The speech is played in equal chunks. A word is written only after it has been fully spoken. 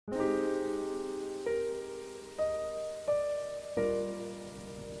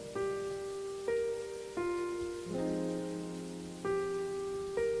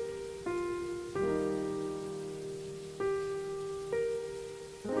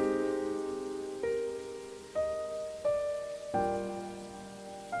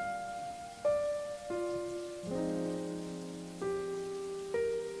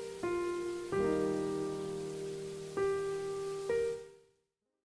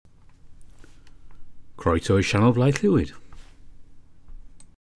Croeso Sianel Blaid Llwyd.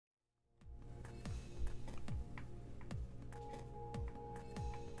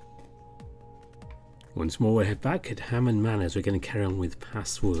 Once more we're back at Hammond Manors. We're going to carry on with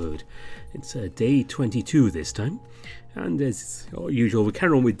Password. It's day 22 this time. And as usual, we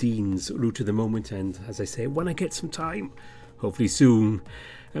carry on with Dean's route at the moment. And as I say, when I get some time, hopefully soon,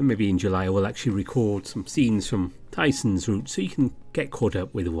 and maybe in July, I will actually record some scenes from Tyson's route so you can get caught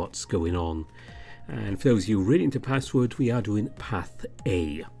up with what's going on. And for those of you really into Password, we are doing Path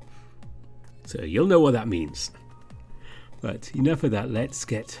A. So you'll know what that means. But enough of that, let's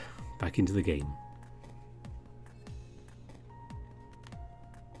get back into the game.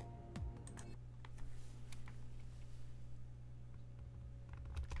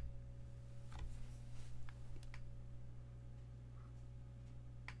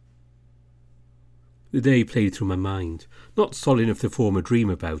 The day played through my mind, not solid enough to form a dream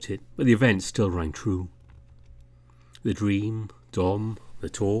about it, but the events still rang true. The dream, Dom, the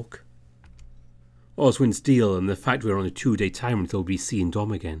talk. Oswin's deal and the fact we were on a 2-day time until we'd be seeing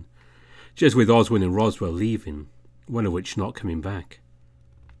Dom again. Just with Oswin and Roswell leaving, one of which not coming back.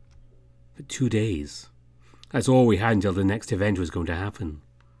 But 2 days. That's all we had until the next event was going to happen.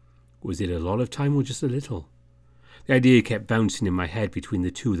 Was it a lot of time or just a little? The idea kept bouncing in my head between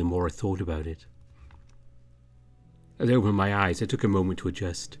the two the more I thought about it. As I opened my eyes, I took a moment to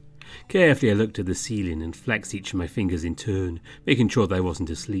adjust. Carefully I looked at the ceiling and flexed each of my fingers in turn, making sure that I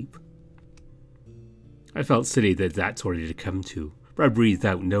wasn't asleep. I felt silly that that's what it had come to, but I breathed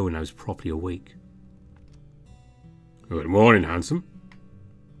out knowing I was properly awake. Good morning, handsome.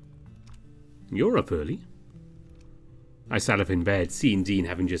 You're up early. I sat up in bed, seeing Dean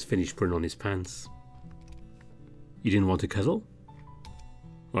having just finished putting on his pants. You didn't want to cuddle?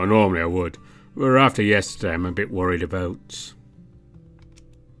 Well, normally I would. But after yesterday, I'm a bit worried about...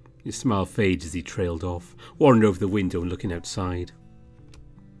 His smile fades as he trailed off, wandering over the window and looking outside.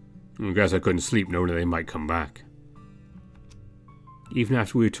 I guess I couldn't sleep knowing that they might come back. Even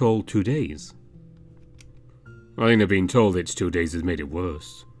after we were told 2 days? I think they've been told it's 2 days has made it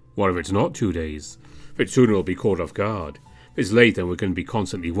worse. What if it's not 2 days? If it's sooner, we'll be caught off guard. If it's late, then we're going to be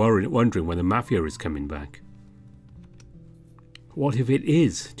constantly wondering when the Mafia is coming back. What if it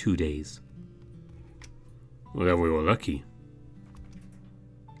is 2 days? Well, then we were lucky.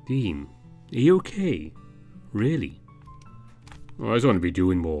 Dean, are you okay? Really? Well, I just want to be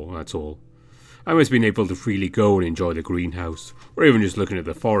doing more, that's all. I must have been able to freely go and enjoy the greenhouse, or even just looking at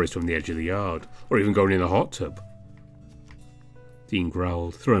the forest from the edge of the yard, or even going in the hot tub. Dean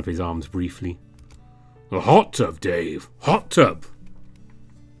growled, throwing up his arms briefly. The hot tub, Dave! Hot tub!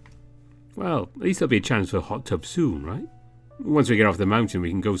 Well, at least there'll be a chance for a hot tub soon, right? Once we get off the mountain, we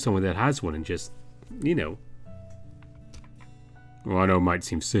can go somewhere that has one and just, you know... Well, I know it might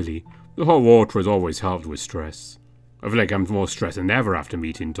seem silly. The hot water has always helped with stress. I feel like I'm more stressed than ever after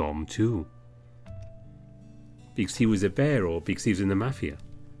meeting Dom, too. Because he was a bear or because he was in the Mafia?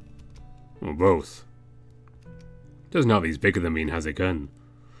 Well, both. Doesn't help he's bigger than me and has a gun.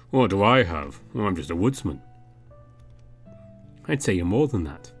 What do I have? Well, I'm just a woodsman. I'd say you're more than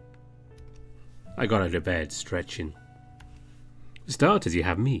that. I got out of bed, stretching. For starters, you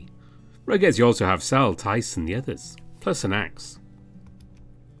have me. But I guess you also have Sal, Tyson, the others. Plus an axe.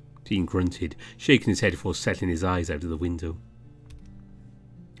 Dean grunted, shaking his head before settling his eyes out of the window.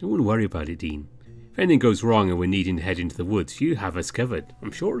 I wouldn't worry about it, Dean. If anything goes wrong and we're needing to head into the woods, you have us covered.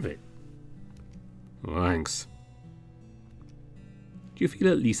 I'm sure of it. Well, thanks. Do you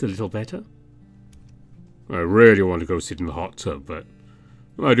feel at least a little better? I really want to go sit in the hot tub, but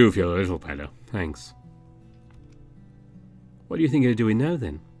I do feel a little better. Thanks. What do you think you're doing now,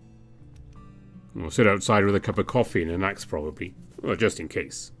 then? I'll sit outside with a cup of coffee and an axe, probably. Well, just in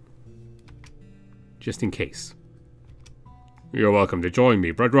case. Just in case. You're welcome to join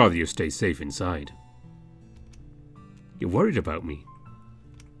me, but I'd rather you stay safe inside. You're worried about me?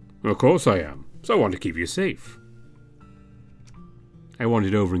 Of course I am. So I want to keep you safe. I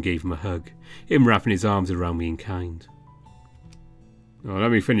wandered over and gave him a hug, him wrapping his arms around me in kind. Now, let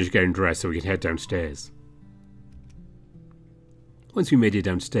me finish getting dressed so we can head downstairs. Once we made it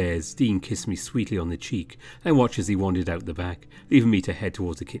downstairs, Dean kissed me sweetly on the cheek and watched as he wandered out the back, leaving me to head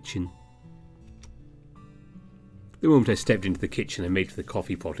towards the kitchen. The moment I stepped into the kitchen, I made for the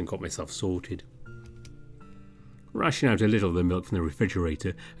coffee pot and got myself sorted. Rationing out a little of the milk from the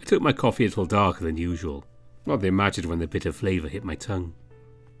refrigerator, I took my coffee a little darker than usual. Not that it mattered when the bitter flavour hit my tongue.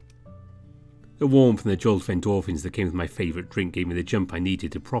 The warmth and the jolt of endorphins that came with my favourite drink gave me the jump I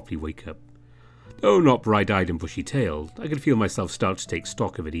needed to properly wake up. Though not bright-eyed and bushy-tailed, I could feel myself start to take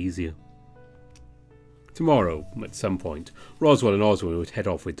stock of it easier. Tomorrow, at some point, Roswell and Oswin would head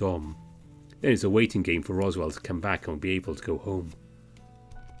off with Dom. Then it's a waiting game for Roswell to come back and be able to go home.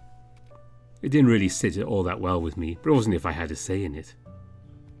 It didn't really sit all that well with me, but it wasn't if I had a say in it.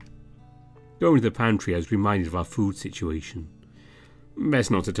 Going to the pantry, I was reminded of our food situation.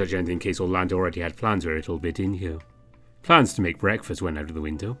 Best not to touch anything in case Orlando already had plans for a little bit in here. Plans to make breakfast went out of the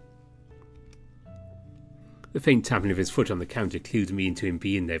window. The faint tapping of his foot on the counter clued me into him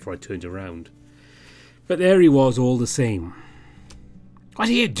being there before I turned around. But there he was all the same. What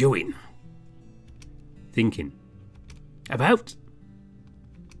are you doing? Thinking. About?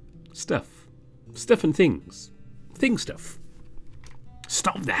 Stuff. Stuff and things. Thing stuff.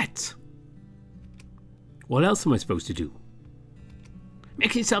 Stop that. What else am I supposed to do?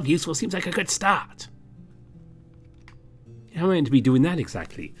 Making yourself useful seems like a good start. How am I meant to be doing that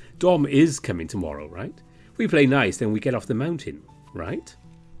exactly? Dom is coming tomorrow, right? If we play nice, then we get off the mountain, right?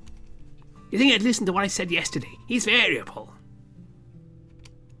 You think I'd listen to what I said yesterday? He's variable.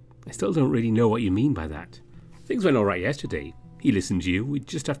 I still don't really know what you mean by that. Things went alright yesterday. He listened to you, we'd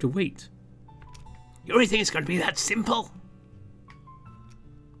just have to wait. You really think it's going to be that simple?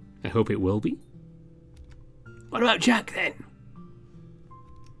 I hope it will be. What about Jack then?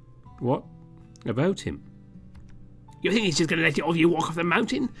 What about him? You think he's just going to let all of you walk off the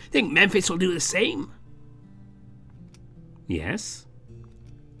mountain? Think Memphis will do the same? Yes.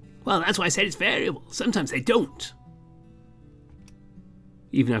 Well, that's why I said it's variable. Sometimes they don't.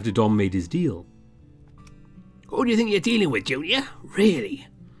 Even after Dom made his deal. Who do you think you're dealing with, Junior? Really?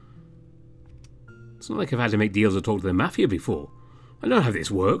 It's not like I've had to make deals or talk to the Mafia before. I know how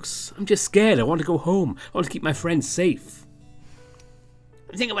this works. I'm just scared. I want to go home. I want to keep my friends safe.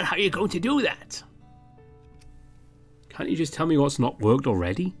 Think about how you're going to do that. Can't you just tell me what's not worked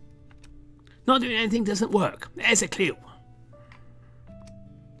already? Not doing anything doesn't work. There's a clue.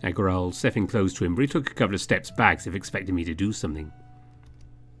 I growled, stepping close to him, but he took a couple of steps back as if expecting me to do something.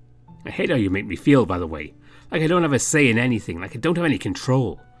 I hate how you make me feel, by the way. Like I don't have a say in anything, like I don't have any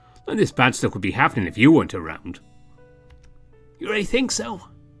control. None of this bad stuff would be happening if you weren't around. You really think so?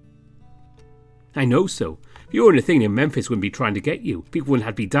 I know so. If you were in a thing, then Memphis wouldn't be trying to get you. People wouldn't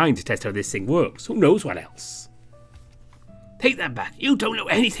have to be dying to test how this thing works. Who knows what else? Take that back. You don't know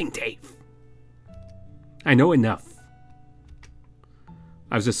anything, Dave. I know enough.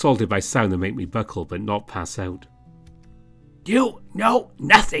 I was assaulted by sound that made me buckle, but not pass out. You know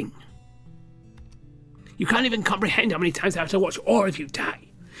nothing. You can't even comprehend how many times I have to watch all of you die.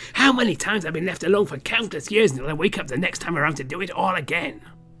 How many times I've been left alone for countless years until I wake up the next time around to do it all again.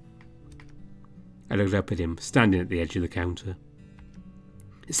 I looked up at him, standing at the edge of the counter.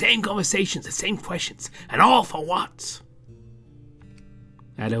 The same conversations, the same questions, and all for what?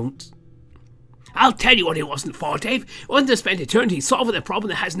 I don't... I'll tell you what it wasn't for, Dave. It wasn't to spend eternity solving a problem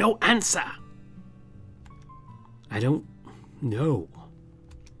that has no answer. I don't know.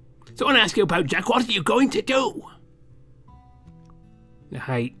 So when I ask you about Jack, what are you going to do?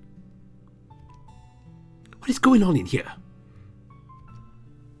 What is going on in here?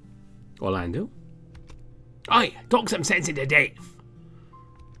 Orlando? Aye, talk some sense into Dave.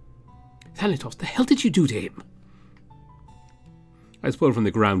 Thanatos, the hell did you do to him? I was pulled from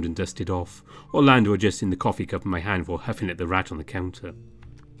the ground and dusted off, Orlando adjusting the coffee cup in my hand while huffing at the rat on the counter.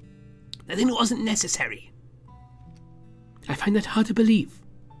 The thing wasn't necessary. I find that hard to believe.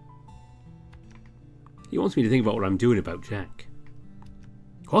 He wants me to think about what I'm doing about Jack.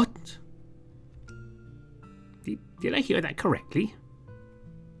 What? Did I hear that correctly?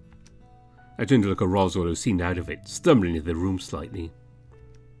 I turned to look at Roswell, who seemed out of it, stumbling into the room slightly.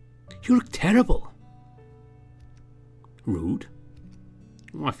 You look terrible. Rude?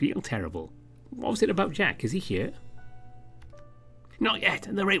 Oh, I feel terrible. What was it about Jack? Is he here? Not yet.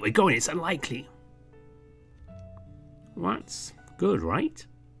 At the rate we're going, it's unlikely. That's good, right?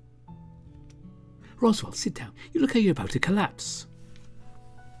 Roswell, sit down. You look like you're about to collapse.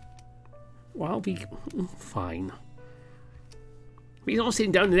 Well, I'll be fine. If he's not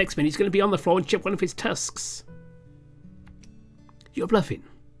sitting down the next minute, he's going to be on the floor and chip one of his tusks. You're bluffing.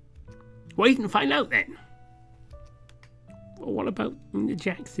 Wait and find out then. Well, what about the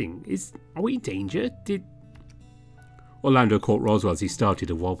Jack thing? Are we in danger? Orlando caught Roswell as he started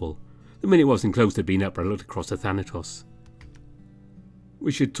to wobble. The minute wasn't close to being up, but I looked across at Thanatos.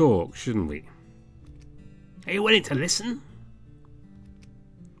 We should talk, shouldn't we? Are you willing to listen?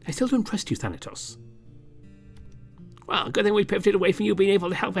 I still don't trust you, Thanatos. Well, good thing we pivoted away from you being able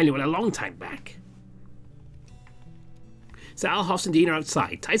to help anyone a long time back. Sal, Hoss and Dean are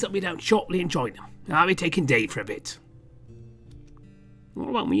outside. Ties up me down shortly and join them. I'll be taking Dave for a bit. What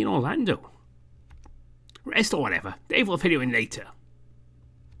about me and Orlando? Rest or whatever. Dave will fill you in later.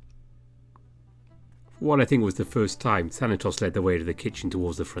 For what I think was the first time, Thanatos led the way to the kitchen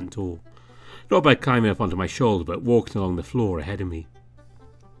towards the front door. not by climbing up onto my shoulder, but walking along the floor ahead of me.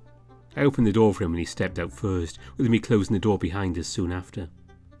 I opened the door for him and he stepped out first, with me closing the door behind us soon after.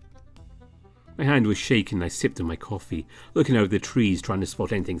 My hand was shaking and I sipped on my coffee, looking out of the trees trying to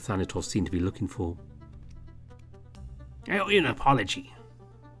spot anything Thanatos seemed to be looking for. I owe you an apology.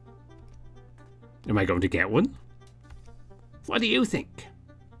 Am I going to get one? What do you think?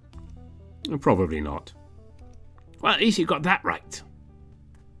 Probably not. Well, at least you got that right.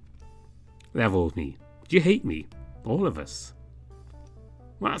 Level me. Do you hate me? All of us.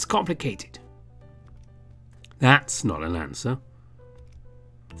 Well, it's complicated. That's not an answer.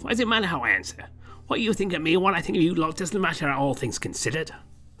 Why does it matter how I answer? What you think of me and what I think of you lot doesn't matter, all things considered.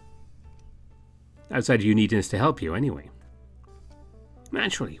 Outside of you needing us to help you anyway.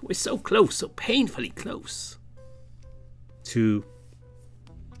 Naturally, we're so close, so painfully close. To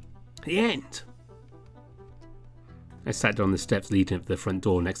the end. I sat down the steps leading up to the front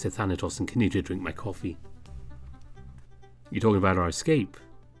door next to Thanatos and continued to drink my coffee. You're talking about our escape?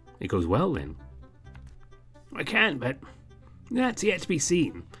 It goes well then? I can, but that's yet to be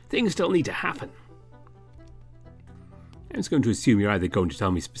seen. Things still need to happen. I'm just going to assume you're either going to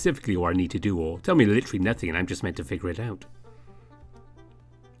tell me specifically what I need to do or tell me literally nothing and I'm just meant to figure it out.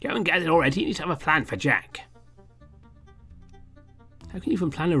 You haven't gathered already, you need to have a plan for Jack. How can you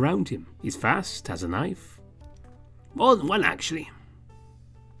even plan around him? He's fast, has a knife. More than one, actually.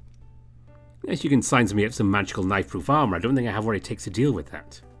 Unless you can sign me up some magical knife-proof armor, I don't think I have what it takes to deal with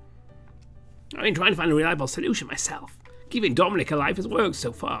that. I've been trying to find a reliable solution myself. Keeping Dominic alive has worked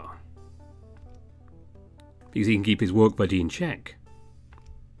so far. Because he can keep his work buddy in check.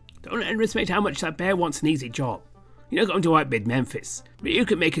 Don't underestimate how much that bear wants an easy job. You're not going to outbid Memphis, but you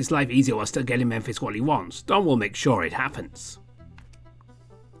can make his life easier while still getting Memphis what he wants. Dom will make sure it happens.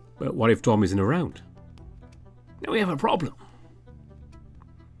 But what if Dom isn't around? Now we have a problem.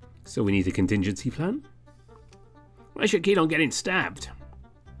 So we need a contingency plan? Unless you're keen on getting stabbed.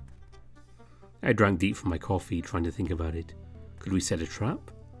 I drank deep from my coffee, trying to think about it. Could we set a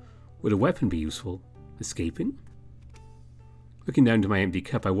trap? Would a weapon be useful? Escaping? Looking down to my empty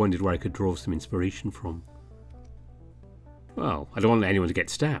cup, I wondered where I could draw some inspiration from. Well, I don't want anyone to get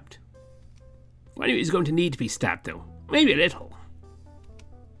stabbed. One of you is going to need to be stabbed, though. Maybe a little.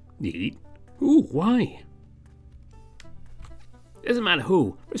 Need? Ooh, why? Doesn't matter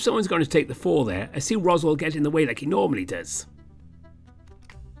who, but if someone's going to take the fall there, I see Roswell get in the way like he normally does.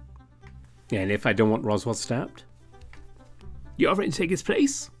 Yeah, and if I don't want Roswell stabbed? You offering to take his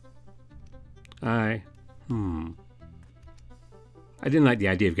place? I didn't like the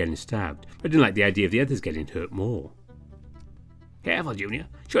idea of getting stabbed, but I didn't like the idea of the others getting hurt more. Careful, Junior.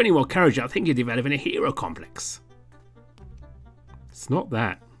 Show any more courage, I think you're developing a hero complex. It's not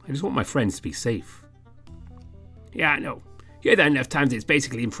that. I just want my friends to be safe. Yeah, I know. You're there enough times it's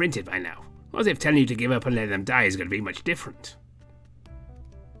basically imprinted by now. Not as if telling you to give up and let them die is going to be much different.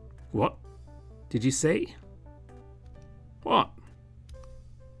 What did you say? What?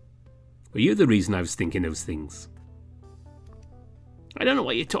 Were you the reason I was thinking those things? I don't know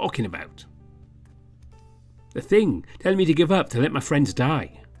what you're talking about. The thing, telling me to give up, to let my friends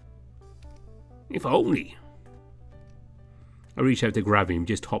die. If only. I reached out to grab him,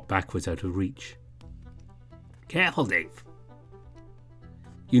 just hopped backwards out of reach. Careful, Dave.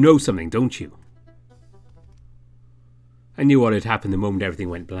 You know something, don't you? I knew what had happened the moment everything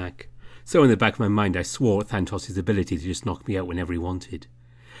went black. So in the back of my mind I swore at Thanatos' ability to just knock me out whenever he wanted.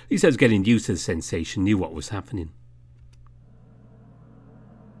 At least I was getting used to the sensation, knew what was happening.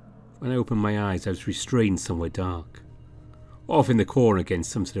 When I opened my eyes, I was restrained somewhere dark. Off in the corner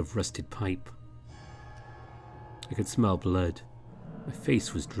against some sort of rusted pipe. I could smell blood. My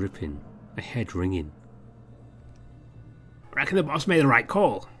face was dripping, my head ringing. Reckon the boss made the right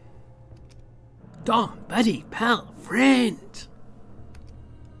call. Dom, buddy, pal, friend.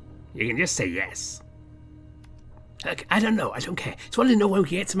 You can just say yes. Look, I don't know, I don't care. Just want to know when we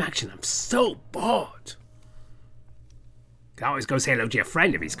can get some action. I'm so bored. Can always go say hello to your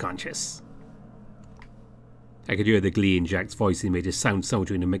friend if he's conscious. I could hear the glee in Jack's voice. He made a sound somewhere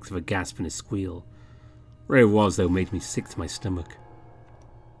between a mix of a gasp and a squeal. Where it was, though, made me sick to my stomach.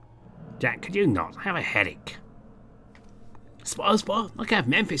 Jack, could you not? I have a headache. Spoil, like I have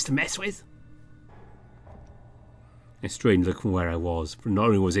Memphis to mess with. I strained to look from where I was, but not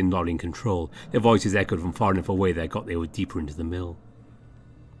only was it not in control, their voices echoed from far enough away that I got they were deeper into the mill.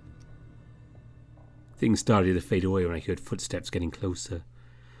 Things started to fade away when I heard footsteps getting closer.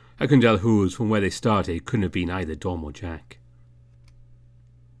 I couldn't tell whose. From where they started, it couldn't have been either Dom or Jack.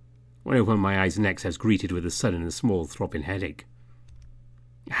 When I opened my eyes next, I was greeted with a sudden and small throbbing headache.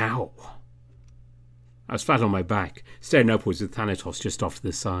 Ow! I was flat on my back, staring upwards with Thanatos just off to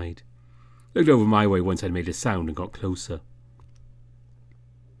the side. Looked over my way once I'd made a sound and got closer.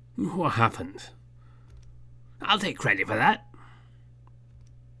 What happened? I'll take credit for that.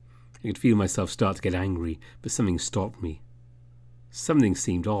 I could feel myself start to get angry, but something stopped me. Something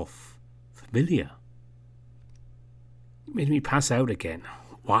seemed off. Familiar. It made me pass out again.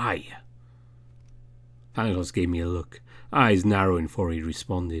 Why? Thanatos gave me a look, eyes narrowing before he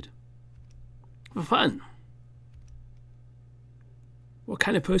responded. For fun. What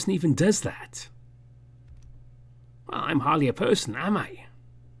kind of person even does that? Well, I'm hardly a person, am I?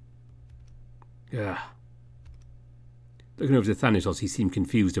 Ugh. Looking over to Thanatos, he seemed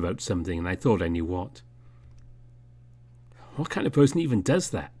confused about something, and I thought I knew what. What kind of person even does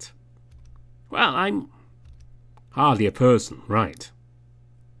that? Well, I'm hardly a person, right?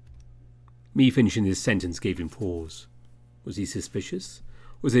 Me finishing this sentence gave him pause. Was he suspicious?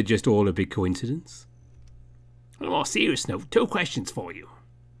 Was it just all a big coincidence? On a more serious note, 2 questions for you.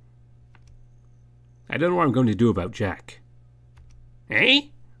 I don't know what I'm going to do about Jack. Eh?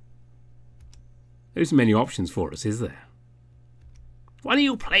 There isn't many options for us, is there? What are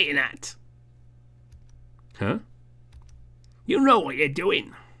you playing at? Huh? You know what you're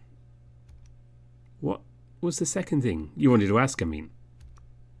doing. What was the second thing you wanted to ask, I mean?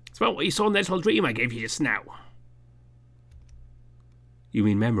 It's about what you saw in that little dream I gave you just now. You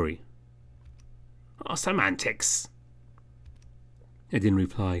mean memory? Oh, semantics. I didn't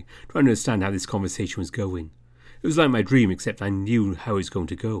reply, trying to understand how this conversation was going. It was like my dream, except I knew how it was going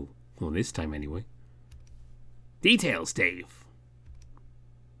to go. Well, this time anyway. Details, Dave.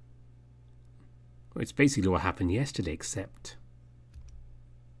 Well, it's basically what happened yesterday, except...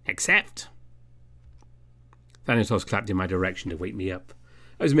 Except? Thanatos clapped in my direction to wake me up.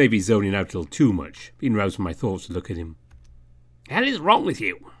 I was maybe zoning out a little too much, being roused from my thoughts to look at him. The hell is wrong with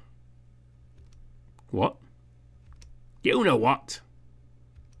you? What? You know what.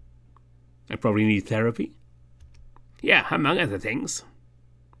 I probably need therapy? Yeah, among other things.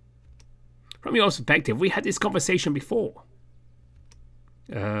 From your perspective, we had this conversation before.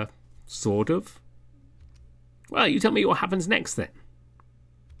 Sort of. Well, you tell me what happens next then.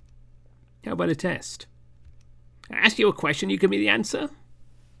 How about a test? I ask you a question, you give me the answer.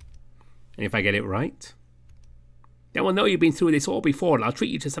 And if I get it right? Then we'll know you've been through this all before and I'll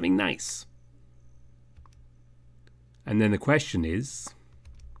treat you to something nice. And then the question is...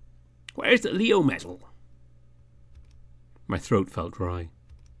 Where's the Leo medal? My throat felt dry.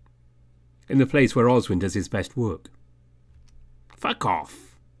 In the place where Oswin does his best work. Fuck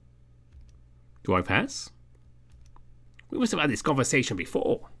off. Do I pass? We must have had this conversation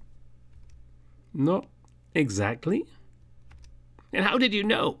before. Not exactly. And how did you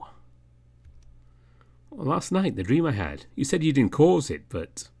know? Well, last night, the dream I had. You said you didn't cause it,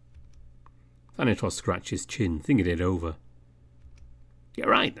 but... Thanatos scratched his chin, thinking it over. You're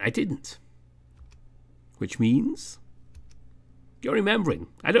right, I didn't. Which means? You're remembering.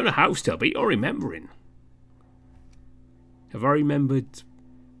 I don't know how still, but you're remembering. Have I remembered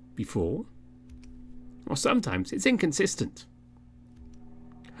before? Or sometimes it's inconsistent.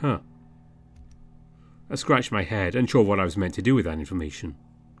 Huh. I scratched my head, unsure what I was meant to do with that information.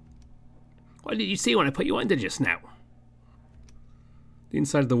 What did you see when I put you under just now? The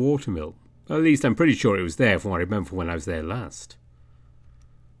inside of the watermill. At least I'm pretty sure it was there from what I remember from when I was there last.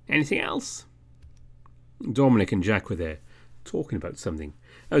 Anything else? Dominic and Jack were there, talking about something.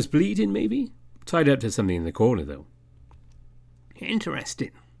 I was bleeding, maybe? Tied up to something in the corner, though.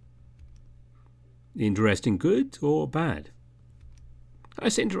 Interesting. Interesting good or bad?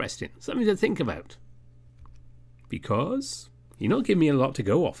 That's interesting. Something to think about. Because? You're not giving me a lot to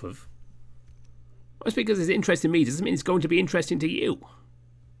go off of. Just because it's interesting to me doesn't mean it's going to be interesting to you.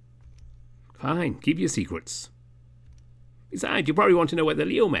 Fine, keep your secrets. Besides, you probably want to know where the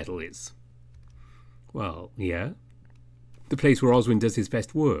Leo medal is. Well, yeah. The place where Oswin does his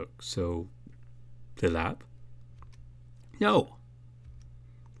best work, so... The lab? No.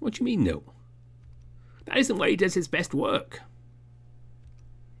 What do you mean, no? That isn't where he does his best work.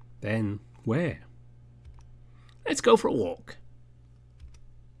 Then, where? Let's go for a walk.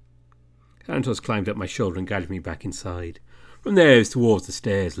 Thanatos climbed up my shoulder and guided me back inside. From there, it was towards the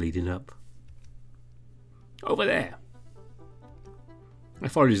stairs leading up. Over there. I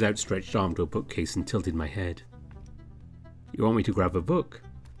followed his outstretched arm to a bookcase and tilted my head. You want me to grab a book?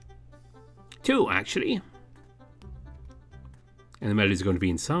 2, actually. And the medal is going to be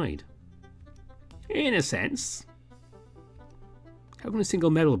inside? In a sense. How can a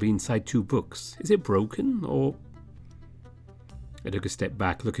single medal be inside 2 books? Is it broken, or... I took a step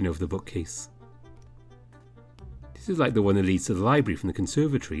back, looking over the bookcase. This is like the one that leads to the library from the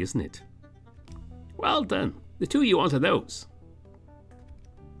conservatory, isn't it? Well done. The 2 you want are those.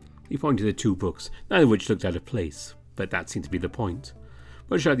 He pointed to 2 books, neither of which looked out of place, but that seemed to be the point.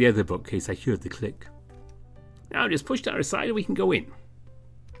 Much like the other bookcase, I heard the click. Now just push that aside and we can go in.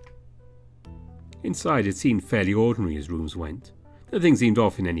 Inside it seemed fairly ordinary as rooms went. Nothing seemed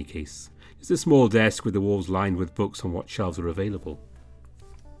off in any case. Just a small desk with the walls lined with books on what shelves were available.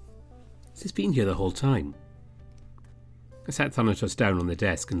 Has this been here the whole time? I sat Thanatos down on the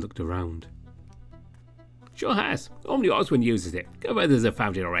desk and looked around. Sure has. Only Oswin uses it. A couple others have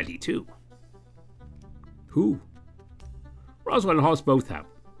found it already too. Who? Roswell and Hoss both have.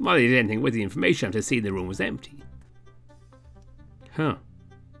 Well, they did anything with the information after seeing the room was empty. Huh.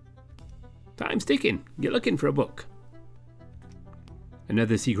 Time's ticking. You're looking for a book.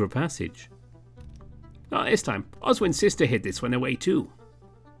 Another secret passage? Not this time. Oswin's sister hid this one away too.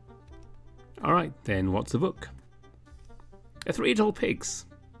 Alright, then what's the book? The 3 Tall Pigs.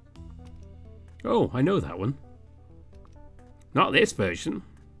 Oh, I know that one. Not this version.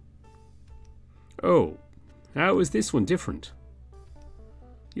 Oh, how is this one different?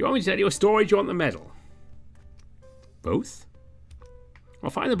 You want me to tell you a story or do you want the medal? Both?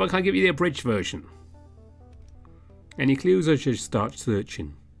 I'll find the book, I'll give you the abridged version. Any clues or should I start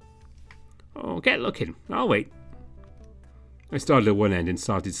searching? Oh, get looking. I'll wait. I started at one end and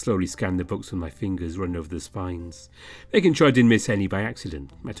started slowly scanning the books with my fingers running over the spines, making sure I didn't miss any by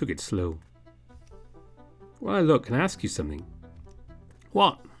accident. I took it slow. Well, look, can I ask you something?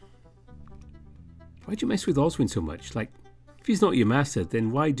 What? Why'd you mess with Oswin so much? Like, if he's not your master,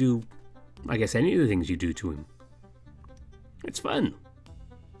 then why do, I guess, any of the things you do to him? It's fun.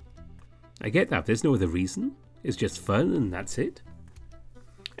 I get that. There's no other reason. It's just fun and that's it.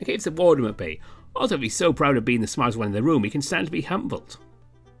 It keeps the boredom at bay. Also, if he's so proud of being the smartest one in the room, he can stand to be humbled.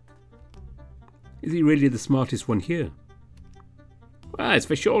 Is he really the smartest one here? Well, it's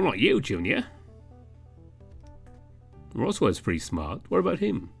for sure not you, Junior. Roswell's pretty smart. What about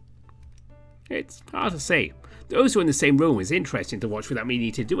him? It's hard to say. Those who are in the same room is interesting to watch without me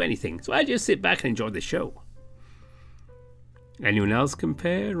needing to do anything, so I just sit back and enjoy the show. Anyone else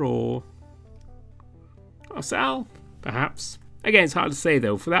compare, or? Oh, Sal? Perhaps. Again, it's hard to say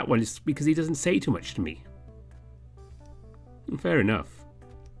though, for that one, it's because he doesn't say too much to me. Fair enough.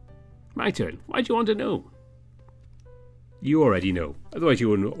 My turn. Why do you want to know? You already know. Otherwise you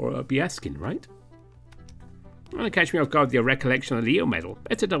wouldn't be asking, right? You want to catch me off guard with your recollection of the Leo medal?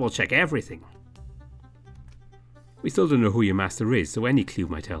 Better double check everything. We still don't know who your master is, so any clue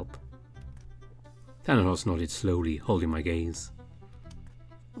might help. Thanatos nodded slowly, holding my gaze.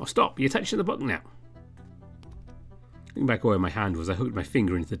 Oh, stop. You're touching the book now. Looking back where my hand was, I hooked my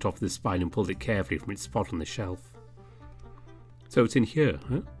finger into the top of the spine and pulled it carefully from its spot on the shelf. So it's in here,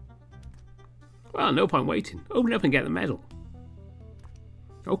 huh? Well, no point waiting. Open up and get the medal.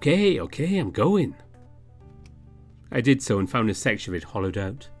 Okay, I'm going. I did so and found a section of it hollowed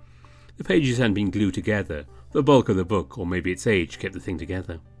out. The pages hadn't been glued together. The bulk of the book, or maybe its age, kept the thing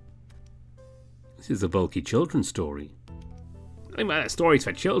together. This is a bulky children's story. I think that story's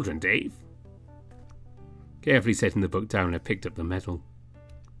for children, Dave. Carefully setting the book down, I picked up the medal.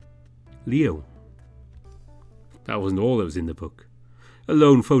 Leo. That wasn't all that was in the book. A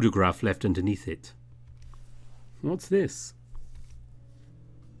lone photograph left underneath it. What's this?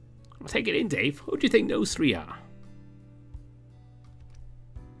 I'll take it in, Dave. Who do you think those 3 are?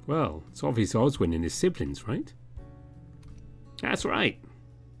 Well, it's obvious Oswin and his siblings, right? That's right.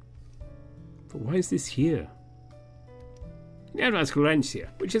 But why is this here? You have to ask Florencia,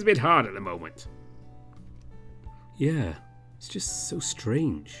 which is a bit hard at the moment. Yeah, it's just so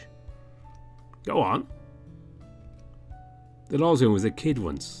strange. Go on. That Oswin was a kid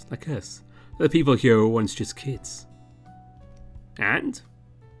once, like us. The people here were once just kids. And?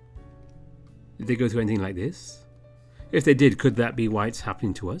 Did they go through anything like this? If they did, could that be why it's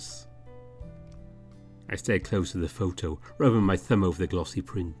happening to us? I stared close to the photo, rubbing my thumb over the glossy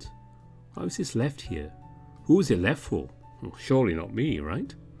print. Why was this left here? Who was it left for? Well, surely not me,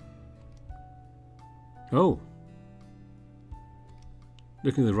 right? Oh.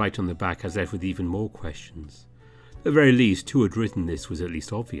 Looking to the right on the back, I was left with even more questions. At the very least, who had written this was at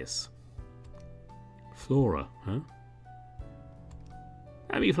least obvious. Flora, huh?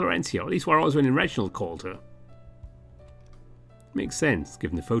 That'd be Florencia, at least what Oswin and Reginald called her. Makes sense,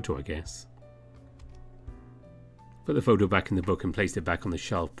 given the photo, I guess. Put the photo back in the book and placed it back on the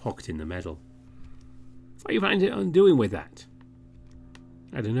shelf, pocketing the medal. What are you planning on doing with that?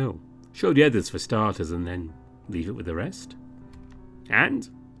 I don't know. Show the others for starters and then leave it with the rest. And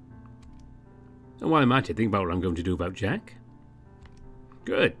while I'm at it, think about what I'm going to do about Jack.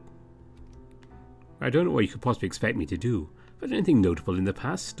 Good. I don't know what you could possibly expect me to do, but anything notable in the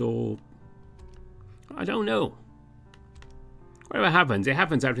past, or... I don't know. Whatever happens, it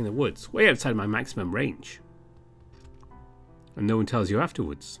happens out in the woods, way outside my maximum range. And no one tells you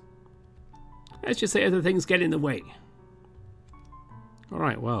afterwards. Let's just say other things get in the way.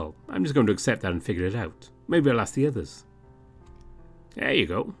 Alright, well, I'm just going to accept that and figure it out. Maybe I'll ask the others. There you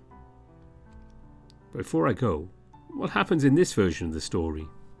go. But before I go, what happens in this version of the story?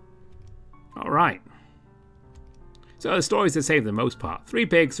 Alright. So the story's the same for the most part. 3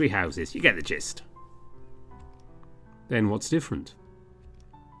 pigs, 3 houses. You get the gist. Then what's different?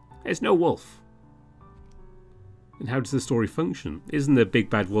 There's no wolf. And how does the story function? Isn't the big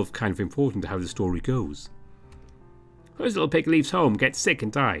bad wolf kind of important to how the story goes? First little pig leaves home, gets sick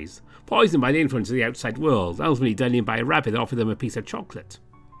and dies. Poisoned by the influence of the outside world, ultimately done in by a rabbit that offered them a piece of chocolate.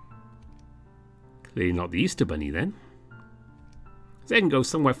 Clearly not the Easter Bunny then. Second goes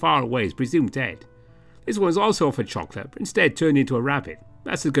somewhere far away, is presumed dead. This one was also offered chocolate, but instead turned into a rabbit.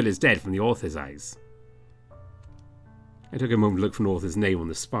 That's as good as dead from the author's eyes. I took a moment to look for an author's name on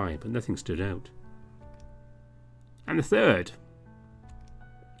the spine, but nothing stood out. And the third.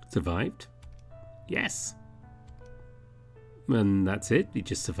 Survived? Yes. And that's it? He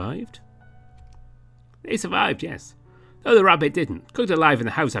just survived? They survived, yes. Though the rabbit didn't. Cooked alive in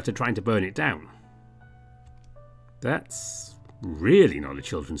the house after trying to burn it down. That's really not a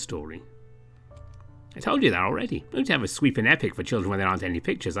children's story. I told you that already. Don't have a sweeping epic for children when there aren't any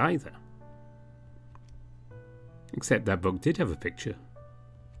pictures either. Except that book did have a picture.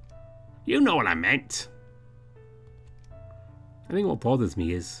 You know what I meant. I think what bothers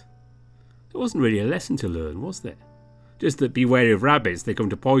me is there wasn't really a lesson to learn, was there? Just that be wary of rabbits, they come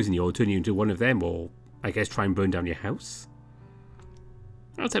to poison you or turn you into one of them, or I guess try and burn down your house.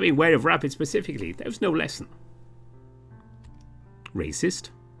 Not being wary of rabbits specifically, there was no lesson. Racist?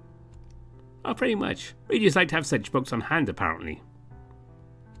 Oh, pretty much. Readers like to have such books on hand, apparently.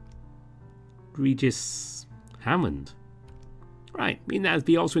 Regis Hammond. Right, mean that as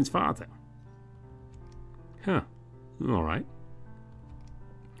B. Oswin's father. Huh, alright.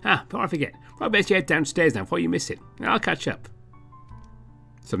 Before I forget, probably best you head downstairs now before you miss it. I'll catch up.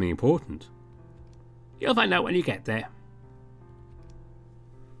 Something important? You'll find out when you get there.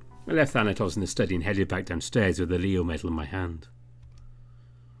 I left Thanatos in the study and headed back downstairs with the Leo medal in my hand.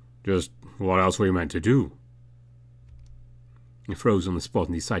 Just what else were you meant to do? I froze on the spot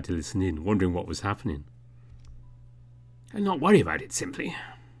and decided to listen in, wondering what was happening. And not worry about it, simply.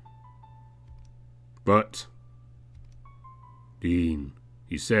 But... Dean,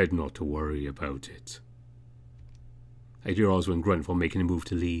 he said not to worry about it. I could hear Oswald grunt while making a move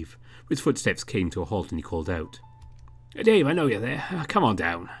to leave. His footsteps came to a halt and he called out. Dave, I know you're there. Come on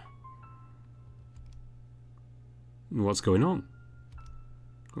down. What's going on?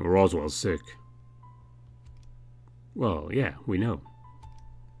 Roswell's sick. Well, yeah, we know.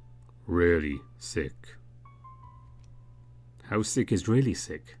 Really sick. How sick is really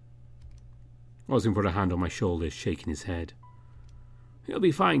sick? Oswald put a hand on my shoulder, shaking his head. He'll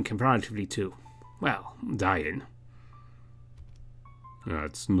be fine comparatively to, well, dying.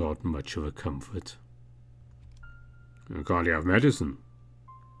 That's not much of a comfort. Can't you have medicine?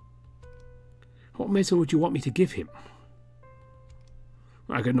 What medicine would you want me to give him?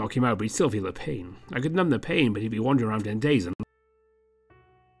 I could knock him out, but he'd still feel the pain. I could numb the pain, but he'd be wandering around in days and...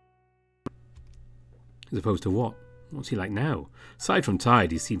 As opposed to what? What's he like now? Aside from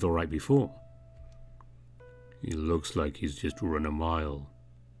tired, he seemed alright before. He looks like he's just run a mile.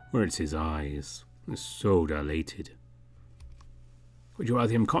 Where it's his eyes. They're so dilated. Would you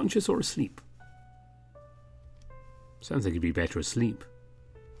rather him conscious or asleep? Sounds like he'd be better asleep.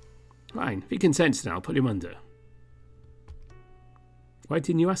 Fine, if he consents then I'll put him under. Why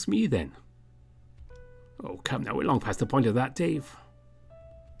didn't you ask me then? Oh, come now, we're long past the point of that, Dave.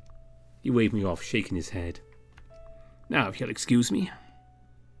 He waved me off, shaking his head. Now, if you'll excuse me.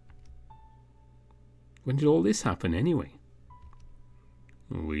 When did all this happen, anyway?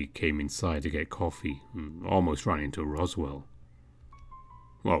 We came inside to get coffee and almost ran into Roswell.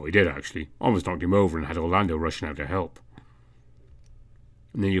 Well, we did actually. Almost knocked him over and had Orlando rushing out to help.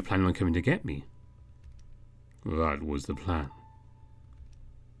 And then you planning on coming to get me? That was the plan.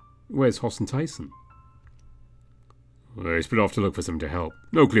 Where's Hoss and Tyson? They split off to look for some to help.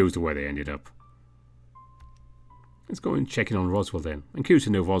 No clue as to where they ended up. Let's go and check in on Roswell then. I'm curious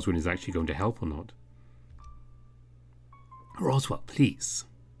to know if Oswald is actually going to help or not. Roswell, please.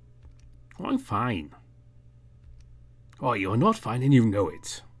 Oh, I'm fine. Oh, you're not fine and you know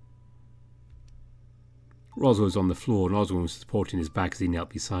it. Roswell was on the floor and Oswald was supporting his back as he knelt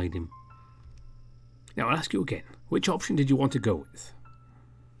beside him. Now I'll ask you again, which option did you want to go with?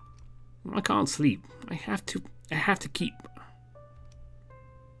 I can't sleep. I have to keep...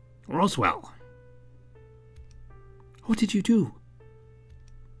 Roswell. What did you do?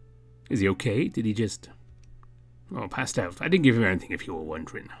 Is he okay? Did he just... Oh, passed out. I didn't give him anything if you were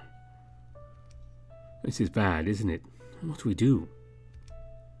wondering. This is bad, isn't it? What do we do?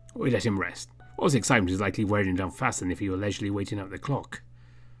 We let him rest. All his excitement is likely wearing him down faster than if he were leisurely waiting out the clock.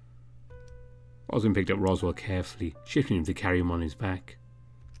 Oswald picked up Roswell carefully, shifting him to carry him on his back.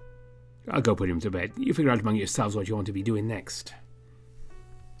 I'll go put him to bed. You figure out among yourselves what you want to be doing next.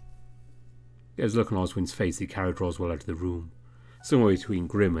 There was a look on Oswald's face as he carried Roswell out of the room, somewhere between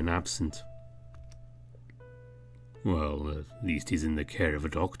grim and absent. Well, at least he's in the care of a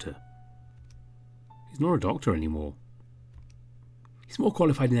doctor. He's not a doctor anymore. He's more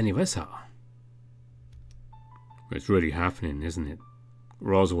qualified than any of us are. It's really happening, isn't it?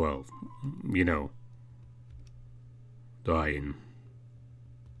 Roswell, you know, dying.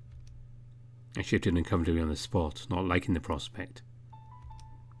 I shifted uncomfortably on the spot, not liking the prospect.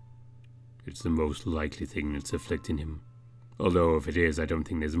 It's the most likely thing that's afflicting him. Although if it is, I don't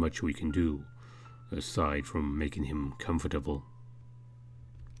think there's much we can do, aside from making him comfortable.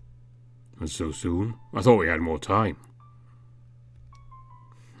 And so soon? I thought we had more time.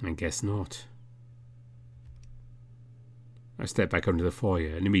 I guess not. I stepped back under the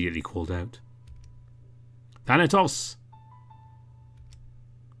foyer and immediately called out. Thanatos!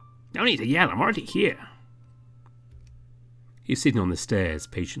 No need to yell, I'm already here. He was sitting on the stairs,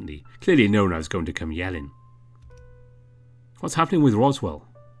 patiently, clearly knowing I was going to come yelling. What's happening with Roswell?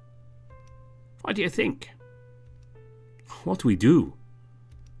 What do you think? What do we do?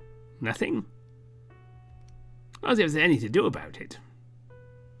 Nothing? Not as if there's anything to do about it.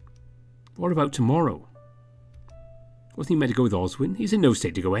 What about tomorrow? Wasn't he meant to go with Oswin? He's in no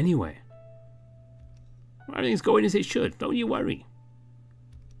state to go anywhere. Everything's going as it should, don't you worry.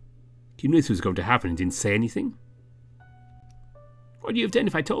 You knew this was going to happen and didn't say anything? What would you have done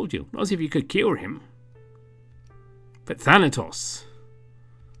if I told you? Not as if you could cure him. But Thanatos.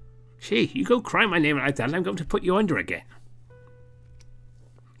 Gee, you go cry my name like that and I'm going to put you under again.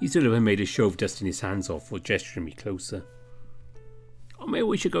 He stood up and made a show of dusting his hands off while gesturing me closer. Or maybe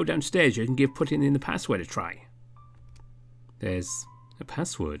we should go downstairs. You can give putting in the password a try. There's a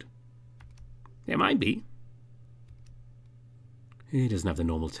password. There might be. He doesn't have the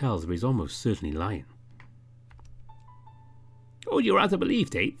normal tells, but he's almost certainly lying. What would you rather believe,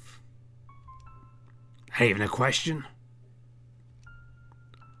 Dave? Ain't even a question.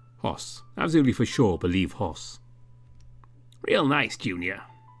 Hoss. Absolutely for sure, believe Hoss. Real nice, Junior.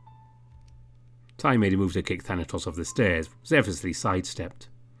 Ty made a move to kick Thanatos off the stairs, was effortlessly sidestepped.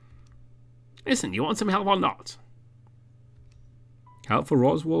 Listen, you want some help or not? Help for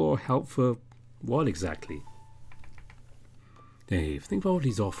Roswell or help for what exactly? Dave, think about what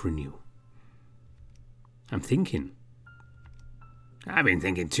he's offering you. I'm thinking. I've been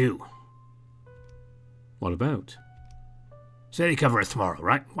thinking too. What about? Say they cover us tomorrow,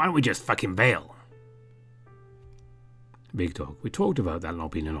 right? Why don't we just fucking bail? Big Dog, we talked about that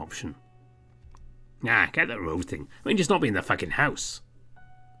not being an option. Nah, get the road thing. I mean, just not be in the fucking house.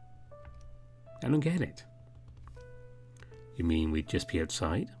 I don't get it. You mean we'd just be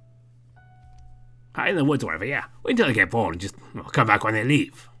outside? Out in the woods or whatever, yeah. Wait until they get bored and just come back when they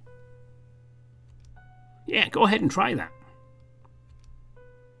leave. Yeah, go ahead and try that.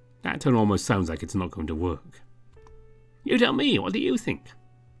 That tone almost sounds like it's not going to work. You tell me, what do you think?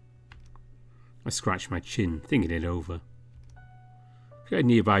 I scratched my chin, thinking it over. If you're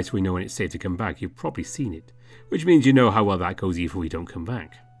nearby so we know when it's safe to come back, you've probably seen it, which means you know how well that goes if we don't come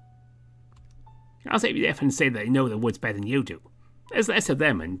back. I'll say you definitely say they know the woods better than you do. There's less of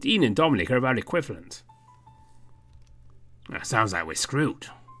them, and Dean and Dominic are about equivalent. That sounds like we're screwed.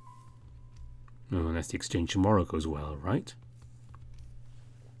 No, unless the exchange tomorrow goes well, right?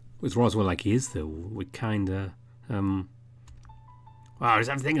 With Roswell like he is, though, we kinda, Well, I just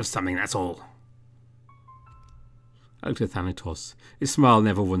have to think of something, that's all. I looked at Thanatos, his smile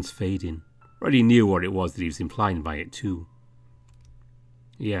never once fading. Already knew what it was that he was implying by it, too.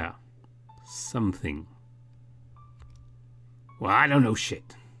 Yeah, something. Well, I don't know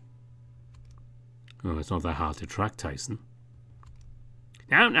shit. Oh, it's not that hard to track, Tyson.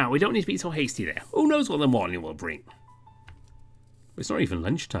 Now, we don't need to be so hasty there. Who knows what the morning will bring? It's not even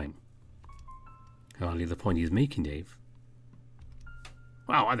lunchtime. Hardly the point he's making, Dave.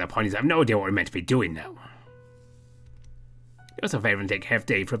 Well, what the point is I have no idea what we're meant to be doing now. Do us a favour and take Hef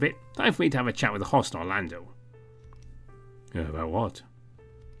Dave for a bit. Time for me to have a chat with the host in Orlando. About what?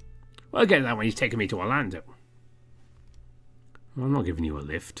 Well, I'll get that when he's taking me to Orlando. I'm not giving you a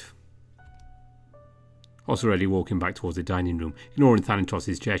lift. Hoss already walking back towards the dining room, ignoring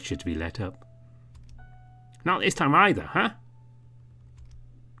Thanatos' gesture to be let up. Not this time either, huh?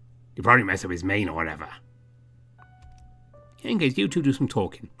 You probably messed up his mane or whatever. In case you two do some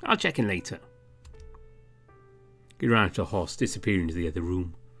talking, I'll check in later. He ran after Hoss, disappearing into the other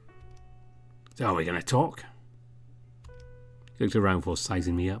room. So are we going to talk? He looked around before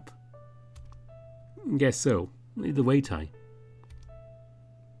sizing me up. Guess so. Lead the way, Ty.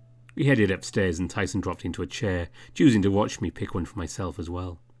 We headed upstairs and Tyson dropped into a chair, choosing to watch me pick one for myself as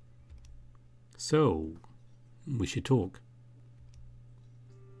well. So, we should talk.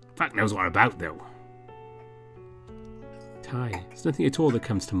 Fuck knows what about, though. Ty, there's nothing at all that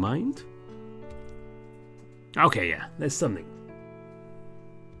comes to mind? Okay, yeah, there's something.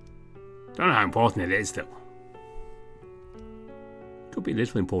 Don't know how important it is, though. Could be a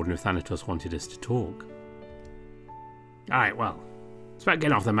little important if Thanatos wanted us to talk. Alright, well, it's about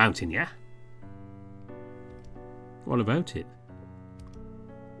getting off the mountain, yeah? What about it?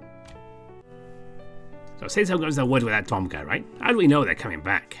 So say someone goes to the woods with that Tom guy, right? How do we know they're coming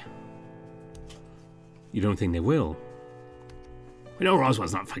back? You don't think they will? We know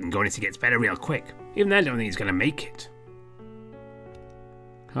Roswell's not fucking going if he gets better real quick. Even then, I don't think he's going to make it.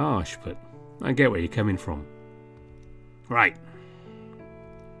 Harsh, but I get where you're coming from. Right.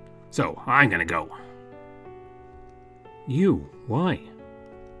 So, I'm going to go. You? Why?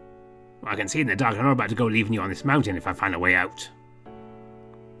 Well, I can see in the dark I'm not about to go leaving you on this mountain if I find a way out.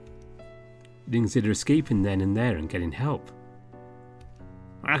 You didn't consider escaping then and there and getting help?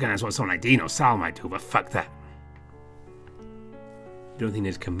 I reckon that's what someone like Dean or Sal might do, but fuck that. You don't think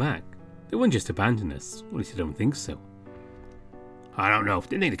they'd come back? They wouldn't just abandon us. At least I don't think so. I don't know.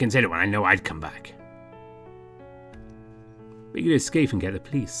 Didn't think to consider when I know I'd come back. But you could escape and get the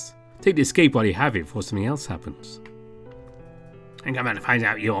police. Take the escape while you have it before something else happens. And come out to find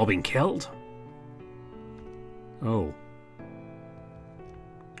out you've all been killed? Oh.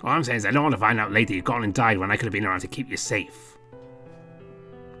 All I'm saying is I don't want to find out later you've gone and died when I could have been around to keep you safe.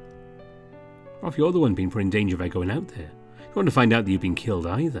 Well, if you're the one being put in danger by going out there, you don't want to find out that you've been killed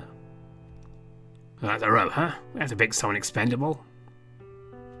either. That's a rub, huh? We have to pick someone expendable.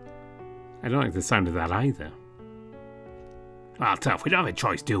 I don't like the sound of that either. Well, tough. We don't have a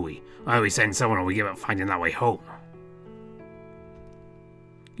choice, do we? Either we send someone or we give up finding that way home.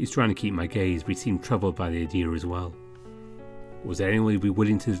 He's trying to keep my gaze, but he seemed troubled by the idea as well. Was there anyone who'd be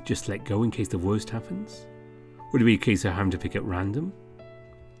willing to just let go in case the worst happens? Would it be a case of having to pick at random?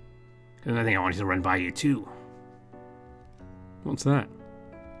 There's another thing I wanted to run by you too. What's that?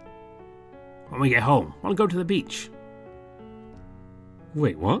 When we get home, I want to go to the beach.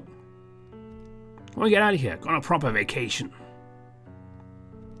 Wait, what? I want to get out of here, go on a proper vacation.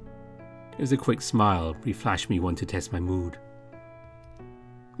 It was a quick smile, but he flashed me one to test my mood.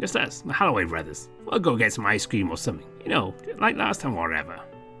 Just us, the Holloway brothers. We'll go get some ice cream or something. You know, like last time or whatever.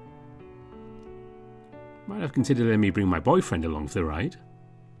 Might have considered letting me bring my boyfriend along for the ride.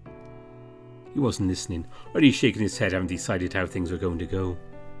 He wasn't listening, already shaking his head, having decided how things were going to go.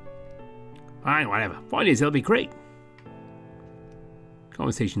 Fine, whatever. Point is, it'll be great.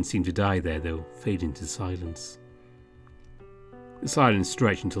 Conversation seemed to die there, though, fade into silence. The silence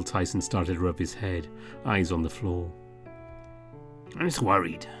stretched until Tyson started to rub his head, eyes on the floor. I'm just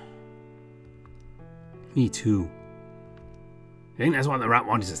worried. Me too. I think that's what the rat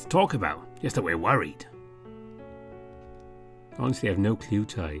wanted us to talk about, just that we're worried. Honestly, I have no clue,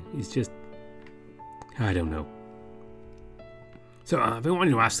 Ty. It's just... I don't know. So, I've been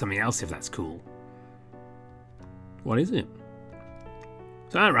wanting to ask something else if that's cool. What is it?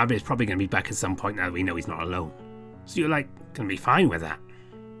 So that rabbit is probably going to be back at some point now that we know he's not alone. So you're like, going to be fine with that?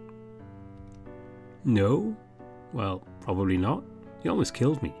 No? Well, probably not. He almost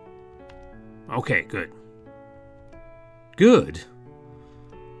killed me. Okay, good. Good?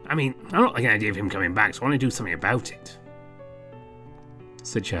 I mean, I'm not like an idea of him coming back, so I want to do something about it.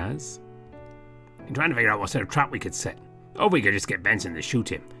 Such as? I'm trying to figure out what sort of trap we could set. Or we could just get Benson to shoot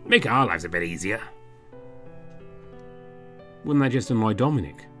him. Make our lives a bit easier. Wouldn't that just annoy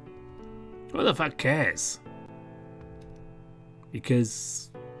Dominic? Who the fuck cares?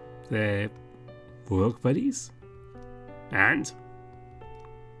 Because they're work buddies? And?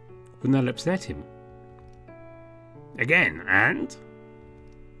 Wouldn't that upset him? Again, and?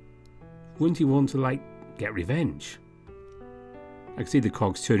 Wouldn't he want to, like, get revenge? I could see the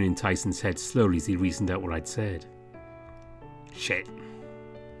cogs turning in Tyson's head slowly as he reasoned out what I'd said. Shit.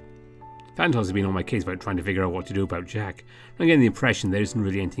 Thanatos has been on my case about trying to figure out what to do about Jack. I'm getting the impression there isn't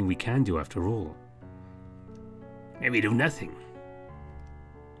really anything we can do after all. Maybe do nothing.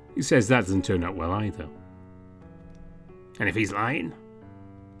 He says that doesn't turn out well either. And if he's lying?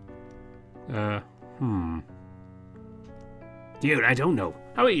 Dude, I don't know.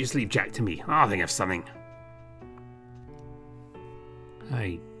 How about you just leave Jack to me? I'll think of something.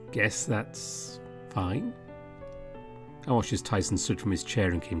 I guess that's fine. I watched as Tyson stood from his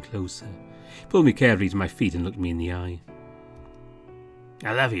chair and came closer. He pulled me carefully to my feet and looked me in the eye.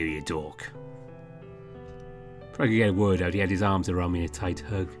 I love you, you dork. Before I could get a word out, he had his arms around me in a tight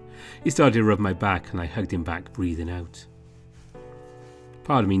hug. He started to rub my back, and I hugged him back, breathing out.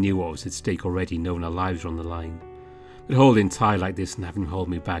 Part of me knew what was at stake already, knowing our lives were on the line. But holding Ty like this and having him hold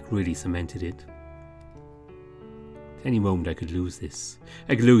me back really cemented it. At any moment I could lose this.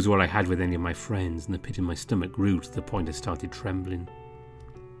 I could lose what I had with any of my friends, and the pit in my stomach grew to the point I started trembling.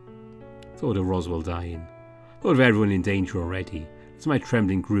 Thought of Roswell dying. Thought of everyone in danger already. As my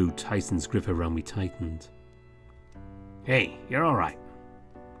trembling grew, Tyson's grip around me tightened. Hey, you're alright.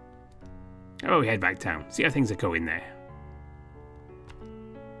 How about we head back down, see how things are going there?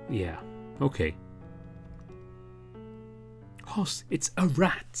 Yeah, okay. Hoss, it's a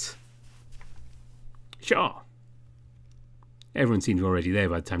rat. Sure. Everyone seemed already there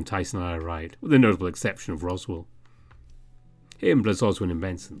by the time Tyson and I arrived, with the notable exception of Roswell. Him plus Oswin and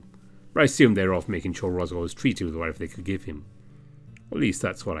Benson. But I assumed they were off making sure Roswell was treated with whatever they could give him. Or at least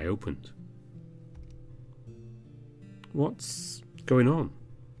that's what I opened. What's going on?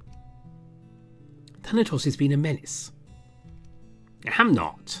 Thanatos has been a menace. I'm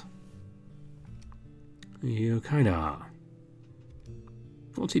not. You kinda are.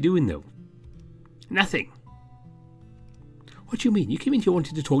 What's he doing though? Nothing. What do you mean? You came in here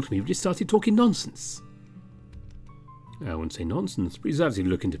wanting to talk to me, but just started talking nonsense. I wouldn't say nonsense, but he's obviously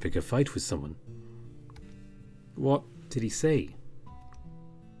looking to pick a fight with someone. What did he say?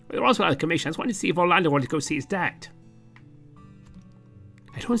 Well, the Roswell commission. I just wanted to see if Orlando wanted to go see his dad.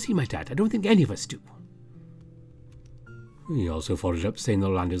 I don't want to see my dad. I don't think any of us do. He also followed up saying that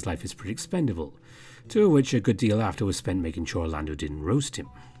Orlando's life is pretty expendable, to which a good deal after was spent making sure Orlando didn't roast him.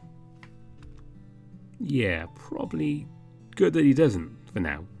 Yeah, probably good that he doesn't, for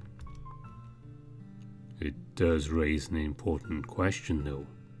now. It does raise an important question, though.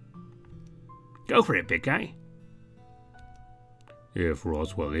 Go for it, big guy. If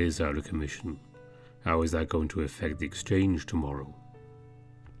Roswell is out of commission, how is that going to affect the exchange tomorrow?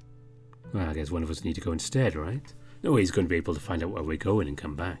 Well, I guess one of us need to go instead, right? No way he's going to be able to find out where we're going and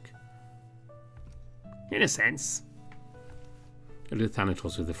come back. In a sense. I looked at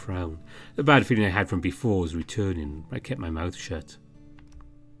Thanatos with a frown. The bad feeling I had from before was returning. I kept my mouth shut.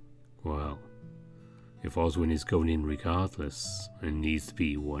 Well, if Oswin is going in regardless, there needs to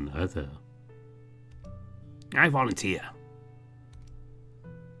be one other. I volunteer.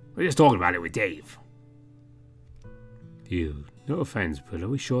 We're just talking about it with Dave. You, no offense, but are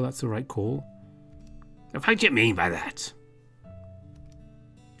we sure that's the right call? What do you mean by that?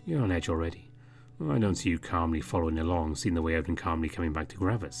 You're on edge already. Well, I don't see you calmly following along, seeing the way out and calmly coming back to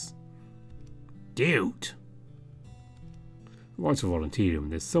grab us. Dude. Once a volunteer,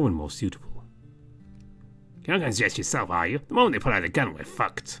 there's someone more suitable. You're not going to suggest yourself, are you? The moment they pull out a gun, we're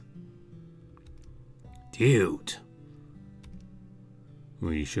fucked. Dude.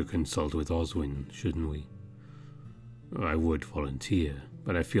 We should consult with Oswin, shouldn't we? I would volunteer,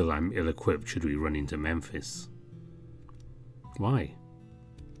 but I feel I'm ill-equipped should we run into Memphis. Why?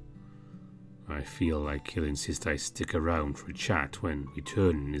 I feel like he'll insist I stick around for a chat when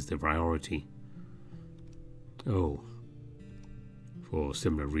returning is the priority. Oh. For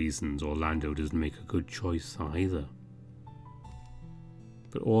similar reasons, Orlando doesn't make a good choice either.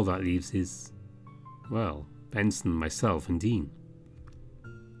 But all that leaves is, well, Benson, myself, and Dean.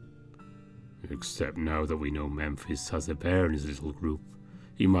 Except now that we know Memphis has a bear in his little group,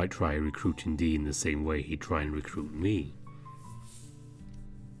 he might try recruiting Dean the same way he'd try and recruit me.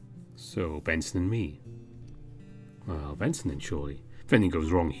 So, Benson and me. Well, Benson then surely. If anything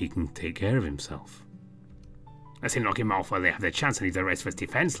goes wrong, he can take care of himself. I say knock him off while they have the chance and leave the rest of us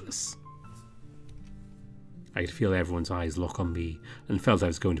defenseless. I could feel everyone's eyes lock on me and felt I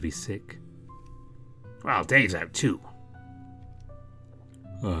was going to be sick. Well, Dave's out too.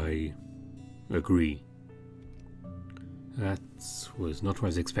 I agree. That was not where I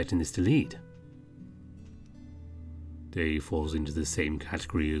was expecting this to lead. Dave falls into the same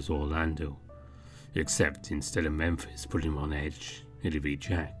category as Orlando, except instead of Memphis putting him on edge, it'll be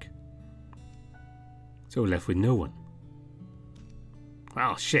Jack. So we're left with no one.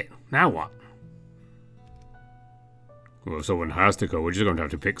 Well, shit, now what? Well, if someone has to go, we're just going to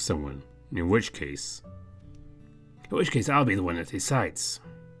have to pick someone. In which case, I'll be the one that decides.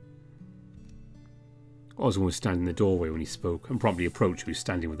 Oswald was standing in the doorway when he spoke, and promptly approached who was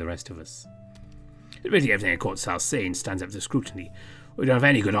standing with the rest of us. Admittedly, everything a court star's saying stands up to scrutiny. We don't have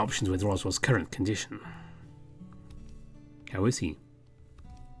any good options with Roswell's current condition. How is he?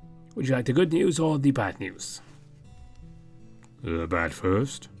 Would you like the good news or the bad news? Bad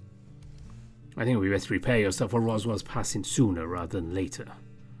first. I think we best prepare yourself for Roswell's passing sooner rather than later.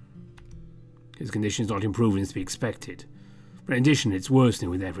 His condition is not improving as to be expected, but in addition it's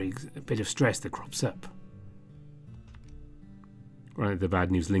worsening with every bit of stress that crops up. Right, the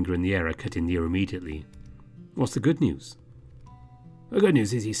bad news linger in the air, I cut in near immediately. What's the good news? The good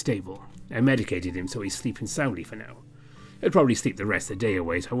news is he's stable. I medicated him so he's sleeping soundly for now. He'll probably sleep the rest of the day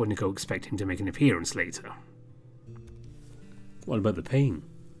away, so I wouldn't go expect him to make an appearance later. What about the pain?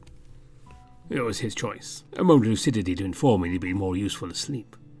 It was his choice. A moment of lucidity to inform me he'd be more useful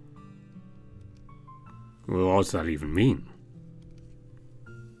asleep. Well, what's that even mean?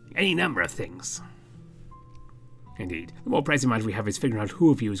 Any number of things. Indeed, the more pressing matter we have is figuring out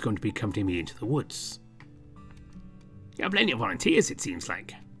who of you is going to be accompanying me into the woods. You have plenty of volunteers, it seems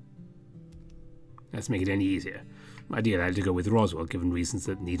like. Let's make it any easier. My dear, I had to go with Roswell, given reasons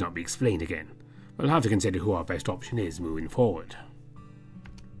that need not be explained again. We'll have to consider who our best option is moving forward.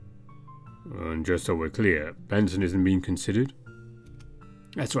 And just so we're clear, Benson isn't being considered?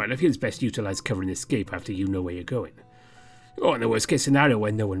 That's right, I feel it's best to utilise cover and escape after you know where you're going. Or in the worst case scenario,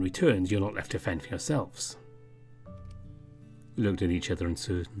 when no one returns, you're not left to fend for yourselves. We looked at each other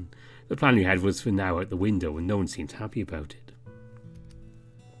uncertain. The plan we had was for now out the window, and no one seemed happy about it.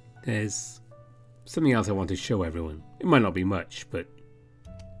 There's something else I want to show everyone. It might not be much, but...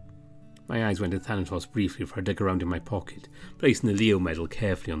 My eyes went to Thanatos briefly before I dug around in my pocket, placing the Leo medal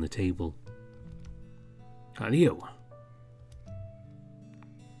carefully on the table. Leo?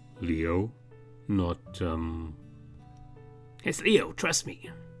 Leo? Not, It's Leo, trust me.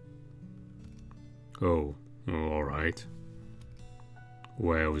 Oh, alright.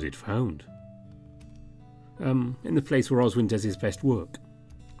 Where was it found? In the place where Oswin does his best work.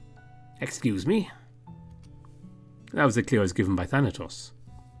 Excuse me? That was the clue I was given by Thanatos.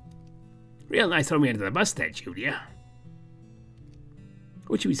 Real nice throwing me under the bus there, Julia.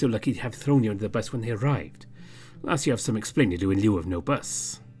 Would you be so lucky to have thrown you under the bus when they arrived? Last you have some explaining to do in lieu of no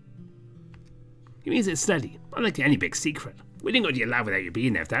bus. It means it's study, unlike any big secret. We didn't go to your lab without you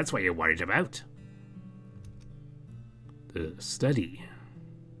being there if that's what you're worried about. The study?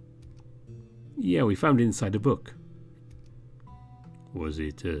 Yeah, we found it inside a book. Was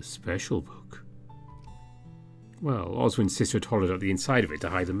it a special book? Well, Oswin's sister had hollowed out the inside of it to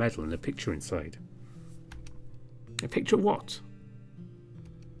hide the medal and a picture inside. A picture of what?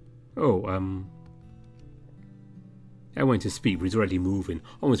 Oh, I went to speak, but he's already moving,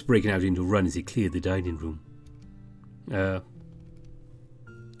 almost breaking out into a run as he cleared the dining room. So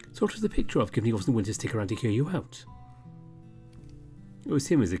what was the picture of, given he wasn't willing to stick around to hear you out? It was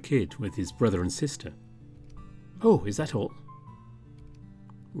him as a kid, with his brother and sister. Oh, is that all?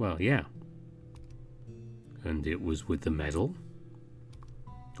 Well, yeah. And it was with the medal?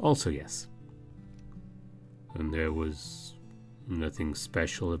 Also, yes. And there was nothing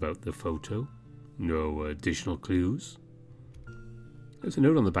special about the photo? No additional clues? There's a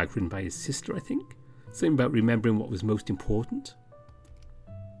note on the back written by his sister, I think. Something about remembering what was most important.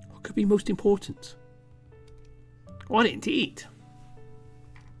 What could be most important? What indeed?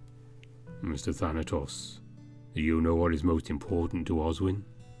 Mr. Thanatos, do you know what is most important to Oswin?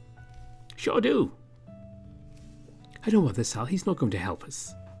 Sure do. I don't bother, Sal. He's not going to help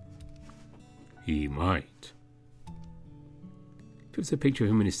us. He might. If it was a picture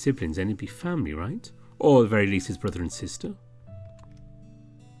of him and his siblings, then it'd be family, right? Or at the very least his brother and sister.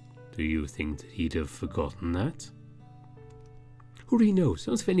 Do you think that he'd have forgotten that? Who really knows?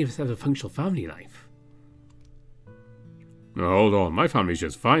 Not if any of us have a functional family life. Now, hold on, my family's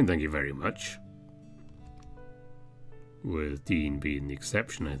just fine, thank you very much. With Dean being the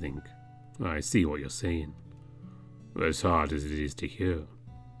exception, I think. I see what you're saying. As hard as it is to hear.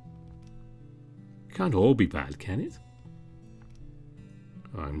 It can't all be bad, can it?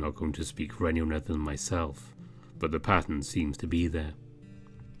 I'm not going to speak for anyone other than myself, but the pattern seems to be there.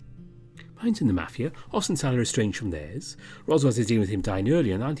 Mine's in the Mafia. Austin and Sal are estranged from theirs. Roswell's is dealing with him dying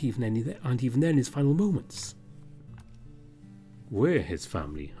early and aren't even there in his final moments. We're his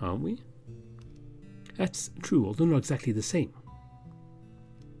family, aren't we? That's true, although not exactly the same.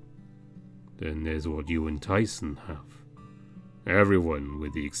 Then there's what you and Tyson have. Everyone,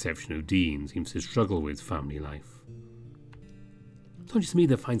 with the exception of Dean, seems to struggle with family life. It's not just me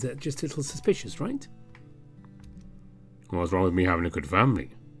that finds that just a little suspicious, right? What's wrong with me having a good family?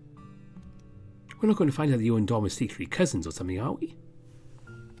 We're not going to find out that you and Dom are secretly cousins or something, are we?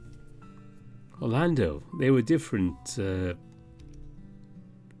 Orlando, they were different,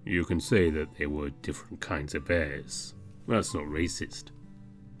 You can say that they were different kinds of bears. That's not racist.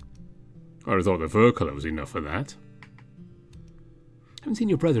 I thought the fur colour was enough for that. I haven't seen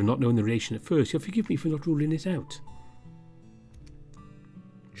your brother not knowing the relation at first. You'll forgive me for not ruling it out.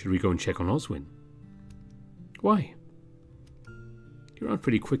 Should we go and check on Oswin? Why? You're on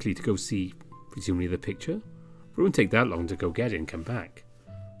pretty quickly to go see, presumably, the picture. It won't take that long to go get it and come back.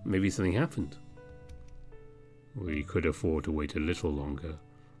 Maybe something happened. We could afford to wait a little longer.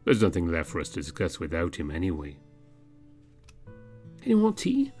 There's nothing left for us to discuss without him anyway. Anyone want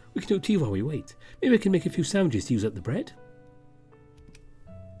tea? We can do tea while we wait. Maybe I can make a few sandwiches to use up the bread.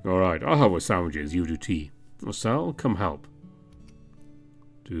 Alright, I'll help with sandwiches, you do tea. Or Sal, come help.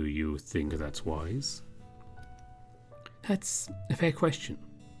 Do you think that's wise? That's a fair question.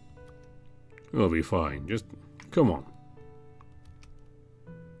 It'll be fine, just come on.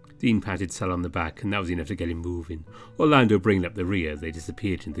 Dean patted Sal on the back, and that was enough to get him moving. Orlando bringing up the rear, they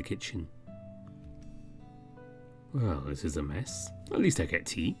disappeared into the kitchen. Well, this is a mess. At least I get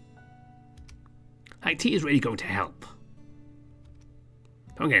tea. Like, tea is really going to help.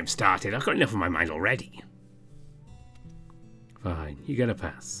 Don't get him started. I've got enough on my mind already. Fine, you get a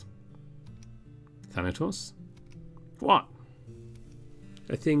pass. Thanatos? What?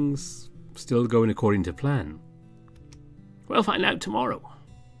 Are things still going according to plan? We'll find out tomorrow.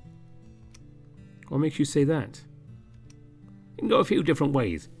 What makes you say that? It can go a few different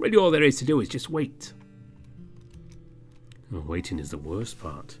ways. Really all there is to do is just wait. Well, waiting is the worst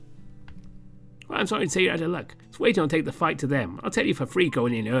part. Well, I'm sorry to say you're out of luck. It's waiting to take the fight to them. I'll tell you for free,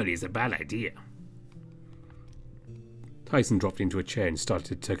 going in early is a bad idea. Tyson dropped into a chair and started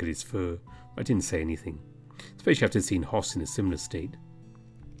to tug at his fur. I didn't say anything, especially after seeing Hoss in a similar state.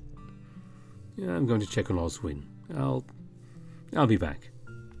 Yeah, I'm going to check on Oswin. I'll be back.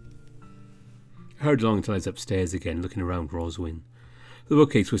 I hurried along until I was upstairs again, looking around for Oswin. The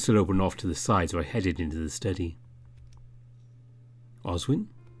bookcase was still open off to the side, so I headed into the study. Oswin?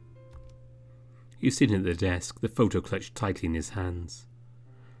 He was sitting at the desk, the photo clutched tightly in his hands.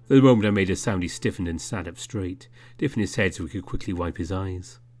 The moment I made a sound, he stiffened and sat up straight, dipping his head so he could quickly wipe his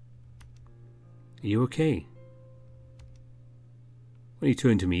eyes. Are you okay? When he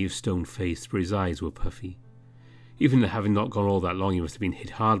turned to me, he was stone-faced, but his eyes were puffy. Even having not gone all that long, he must have been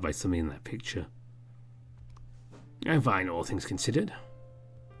hit hard by something in that picture. I'm fine, all things considered.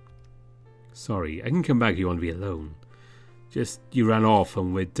 Sorry, I can come back if you want to be alone. Just, you ran off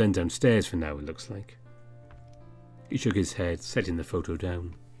and we're done downstairs for now, it looks like. He shook his head, setting the photo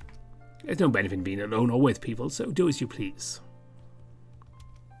down. There's no benefit in being alone or with people, so do as you please.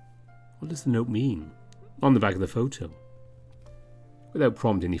 What does the note mean? On the back of the photo. Without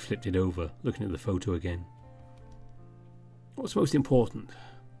prompting, he flipped it over, looking at the photo again. What's most important?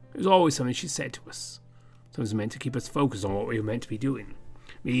 It was always something she said to us. Something meant to keep us focused on what we were meant to be doing.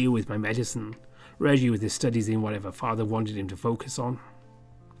 Me with my medicine, Reggie with his studies in whatever Father wanted him to focus on.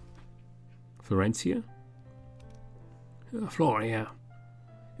 Florencia? Flora, yeah.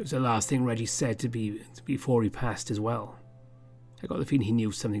 It was the last thing Reggie said before he passed as well. I got the feeling he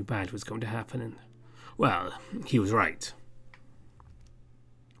knew something bad was going to happen, and, well, he was right.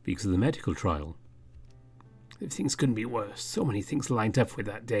 Because of the medical trial? Things couldn't be worse. So many things lined up with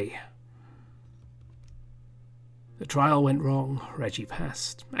that day. The trial went wrong. Reggie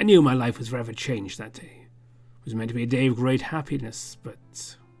passed. I knew my life was forever changed that day. It was meant to be a day of great happiness,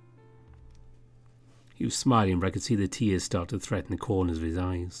 but... He was smiling, but I could see the tears start to threaten the corners of his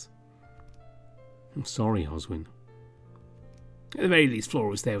eyes. I'm sorry, Oswin. At the very least, Flora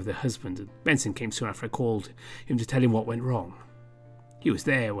was there with her husband, and Benson came soon after I called him to tell him what went wrong. He was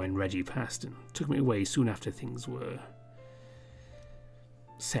there when Reggie passed and took me away soon after things were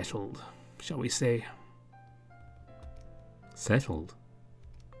settled, shall we say. Settled?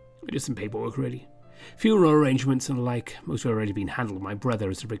 Just some paperwork, really. Funeral arrangements and the like. Most have already been handled by my brother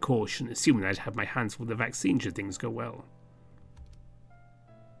as a precaution, assuming I'd have my hands full with the vaccine should things go well.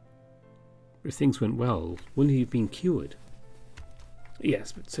 If things went well, wouldn't he have been cured?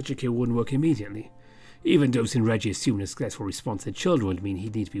 Yes, but such a cure wouldn't work immediately. Even dosing Reggie assuming a successful response to children would mean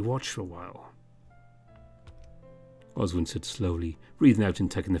he'd need to be watched for a while. Oswin said slowly, breathing out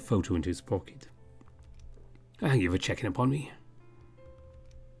and tucking the photo into his pocket. Thank you for checking upon me.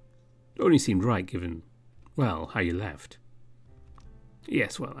 It only seemed right given, well, how you left.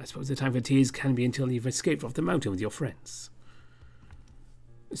 Yes, well, I suppose the time for tears can be until you've escaped off the mountain with your friends.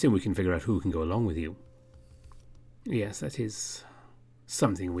 Soon we can figure out who can go along with you. Yes, that is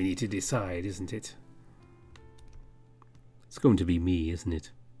something we need to decide, isn't it? It's going to be me, isn't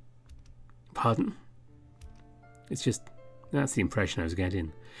it? Pardon? It's just, that's the impression I was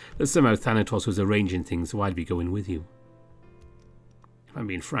getting. That somehow Thanatos was arranging things so I'd be going with you. If I'm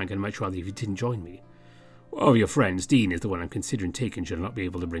being frank, I'd much rather if you didn't join me. Of your friends, Dean is the one I'm considering taking should I not be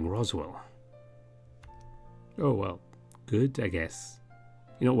able to bring Roswell. Oh well, good, I guess.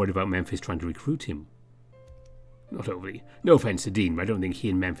 You're not worried about Memphis trying to recruit him? Not overly. No offence to Dean, but I don't think he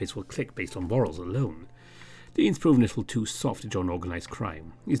and Memphis will click based on morals alone. Dean's proven a little too soft to join organised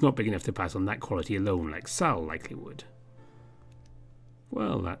crime. He's not big enough to pass on that quality alone like Sal likely would.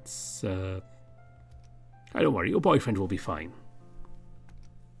 Well, that's, don't worry, your boyfriend will be fine.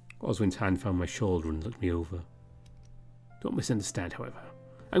 Oswin's hand found my shoulder and looked me over. Don't misunderstand, however.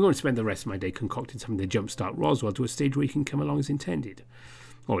 I'm going to spend the rest of my day concocting something to jumpstart Roswell to a stage where he can come along as intended.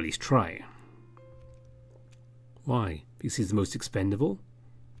 Or at least try. Why? Because he's the most expendable?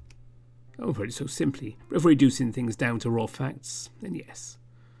 Oh, put it so simply. But if reducing things down to raw facts, then yes.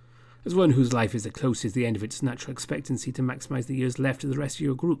 As one whose life is the closest to the end of its natural expectancy to maximise the years left of the rest of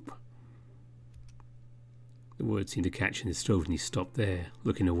your group. The words seemed to catch in his throat and he stopped there,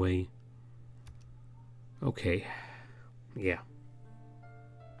 looking away. Okay. Yeah.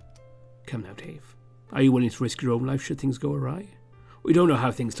 Come now, Dave. Are you willing to risk your own life should things go awry? We don't know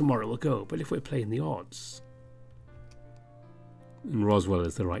how things tomorrow will go, but if we're playing the odds... And Roswell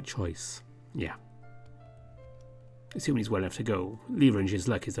is the right choice. Yeah. Assuming he's well enough to go, leveraging his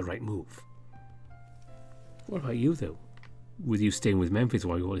luck is the right move. What about you, though? With you staying with Memphis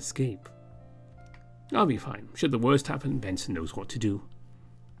while you all escape? I'll be fine. Should the worst happen, Benson knows what to do.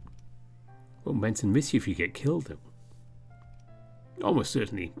 Won't Benson miss you if you get killed, though? Almost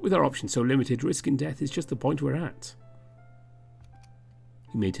certainly. With our options so limited, risking death is just the point we're at.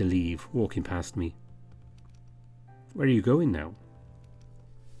 He made to leave, walking past me. Where are you going now?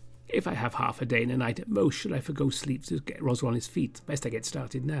 If I have half a day and a night at most, should I forgo sleep to get Roswell on his feet? Best I get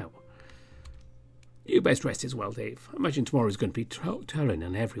started now. You best rest as well, Dave. I imagine tomorrow is going to be telling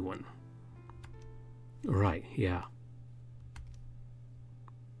on everyone. Right, yeah.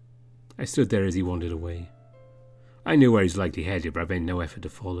 I stood there as he wandered away. I knew where he's likely headed, but I made no effort to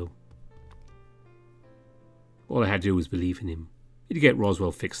follow. All I had to do was believe in him. He'd get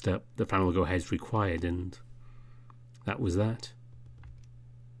Roswell fixed up, the plan will go ahead as required, and that was that.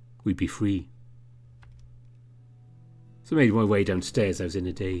 We'd be free. So I made my way downstairs. I was in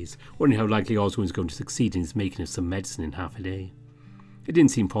a daze, wondering how likely Oswin was going to succeed in his making of some medicine in half a day. It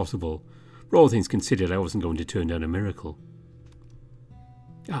didn't seem possible, but all things considered, I wasn't going to turn down a miracle.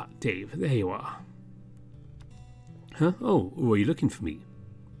 Ah, Dave, there you are. Huh? Oh, were you looking for me?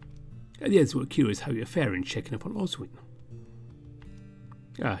 The others were curious how you're faring checking up on Oswin.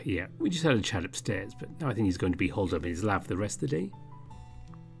 Ah, yeah, we just had a chat upstairs, but now I think he's going to be holed up in his lab for the rest of the day.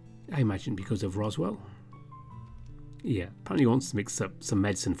 I imagine because of Roswell. Yeah, apparently he wants to mix up some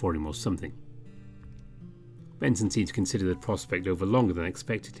medicine for him or something. Benson seemed to consider the prospect over longer than I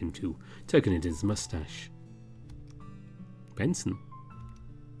expected him to, tugging at his moustache. Benson?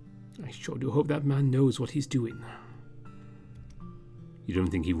 I sure do hope that man knows what he's doing. You don't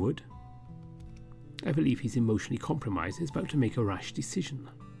think he would? I believe he's emotionally compromised and is about to make a rash decision.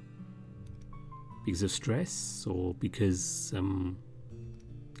 Because of stress, or because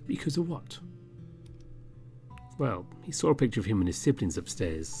of what? Well, he saw a picture of him and his siblings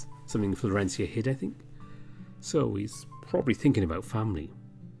upstairs. Something Florencia hid, I think. So he's probably thinking about family.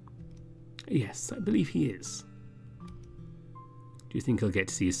 Yes, I believe he is. Do you think he'll get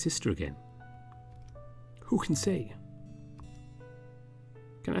to see his sister again? Who can say?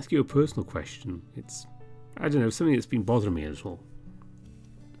 Can I ask you a personal question? It's, I don't know, something that's been bothering me a little.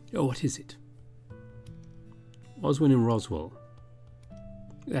 Oh, what is it? Oswin and Roswell.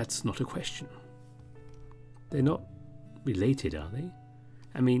 That's not a question. They're not related, are they?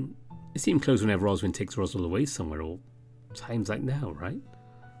 I mean, they seem close whenever Oswin takes Roswell away somewhere, or times like now, right?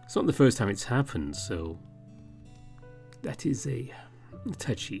 It's not the first time it's happened, so... That is a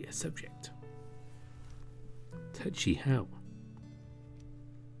touchy subject. Touchy how?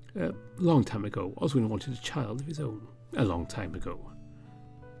 A long time ago, Oswin wanted a child of his own. A long time ago.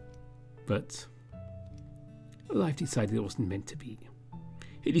 But life decided it wasn't meant to be.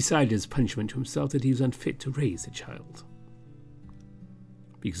 He decided as punishment to himself that he was unfit to raise a child.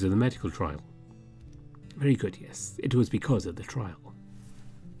 Because of the medical trial. Very good, yes. It was because of the trial.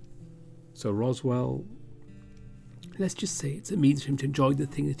 So Roswell... Let's just say it's a means for him to enjoy the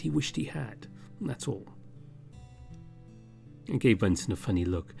thing that he wished he had. That's all. I gave Benson a funny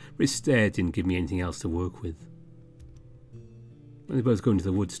look, but his stare didn't give me anything else to work with. When they're both going to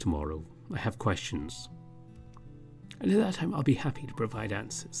the woods tomorrow, I have questions. And at that time I'll be happy to provide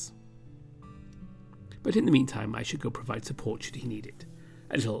answers. But in the meantime, I should go provide support should he need it.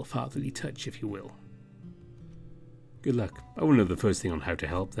 A little fatherly touch, if you will. Good luck. I won't know the first thing on how to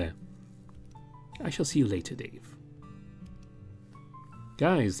help there. I shall see you later, Dave.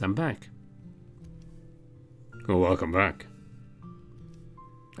 Guys, I'm back. Oh, welcome back.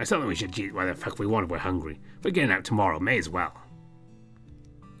 I still think we should eat whatever the fuck we want if we're hungry. If we're getting out tomorrow, may as well.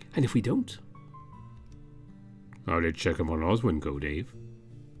 And if we don't? How did Checkham on Oswin go, Dave?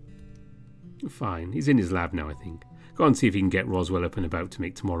 Fine. He's in his lab now, I think. Go and see if he can get Roswell up and about to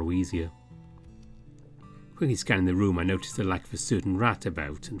make tomorrow easier. Quickly scanning the room, I noticed the lack of a certain rat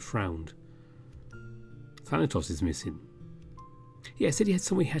about and frowned. Thanatos is missing. Yeah, I said he had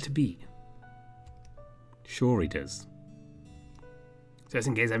somewhere he had to be. Sure he does. Just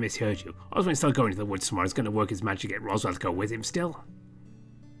in case I misheard you, Oswin's still going to the woods tomorrow. He's going to work his magic to get Roswell to go with him still.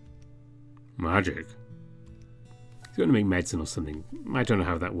 Magic? He's going to make medicine or something. I don't know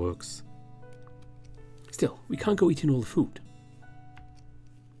how that works. Still, we can't go eating all the food.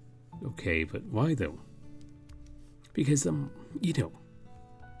 Okay, but why though? Because, you know.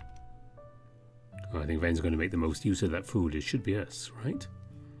 I think Ven's going to make the most use of that food. It should be us, right?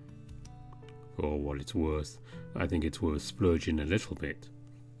 For what it's worth, I think it's worth splurging a little bit.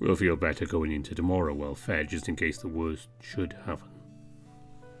 We'll feel better going into tomorrow well fed, just in case the worst should happen.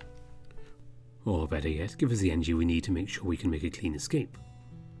 Or better yet, give us the energy we need to make sure we can make a clean escape.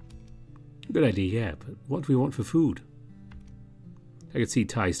 Good idea, yeah, but what do we want for food? I could see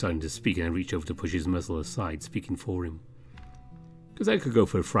Ty starting to speak, and I reached over to push his muzzle aside, speaking for him. Because I could go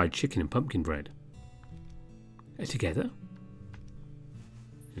for a fried chicken and pumpkin bread. Together?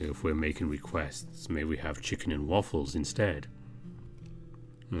 If we're making requests, may we have chicken and waffles instead?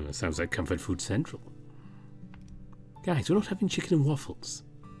 Sounds like comfort food central. Guys, we're not having chicken and waffles.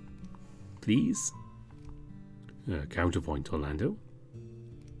 Please? Counterpoint, Orlando.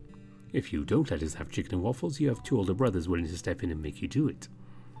 If you don't let us have chicken and waffles, you have two older brothers willing to step in and make you do it.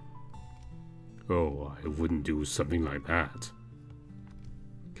 Oh, I wouldn't do something like that.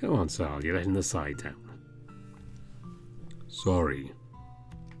 Come on, Sal, you're letting the side down. Sorry.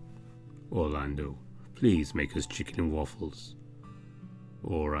 Orlando, please make us chicken and waffles.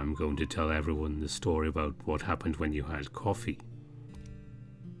 Or I'm going to tell everyone the story about what happened when you had coffee.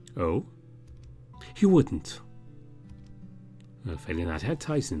 Oh? You wouldn't. Failing that, I had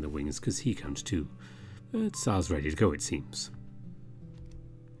Tyson in the wings because he counts too. But Sal's ready to go, it seems.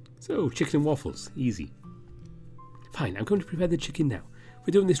 So, chicken and waffles, easy. Fine, I'm going to prepare the chicken now. If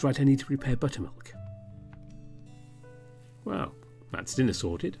we're doing this right, I need to prepare buttermilk. Well, that's dinner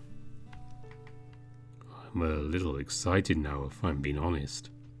sorted. I'm a little excited now, if I'm being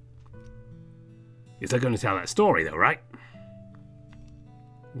honest. You're still going to tell that story, though, right?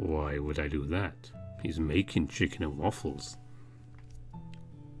 Why would I do that? He's making chicken and waffles.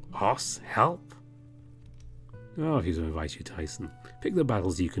 Hoss, help. Oh, if he's going to invite you, Tyson. Pick the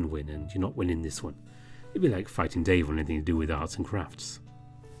battles you can win, and you're not winning this one. It'd be like fighting Dave on anything to do with arts and crafts.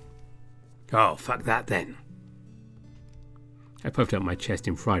 Oh, fuck that then. I puffed out my chest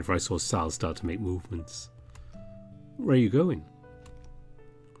in pride, for I saw Sal start to make movements. Where are you going?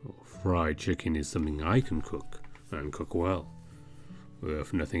 Oh, fried chicken is something I can cook, and cook well.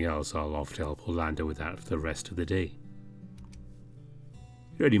 If nothing else, I'll off to help Orlando with that for the rest of the day.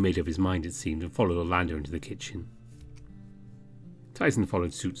 He already made up his mind, it seemed, and followed Orlando into the kitchen. Tyson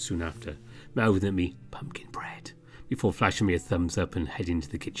followed suit soon after, mouthing at me, "Pumpkin bread," before flashing me a thumbs up and heading into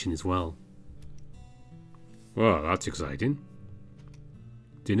the kitchen as well. Well, that's exciting.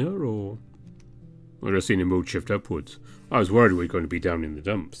 Dinner, or? I've just seen a mood shift upwards. I was worried we were going to be down in the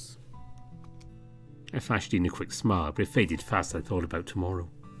dumps. I flashed in a quick smile, but it faded fast as I thought about tomorrow.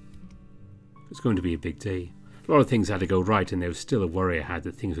 It's going to be a big day. A lot of things had to go right, and there was still a worry I had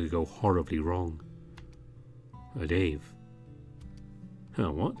that things would go horribly wrong. Dave.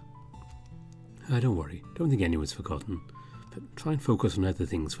 What? Don't worry. Don't think anyone's forgotten. But try and focus on other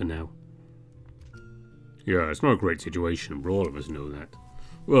things for now. Yeah, it's not a great situation, but all of us know that.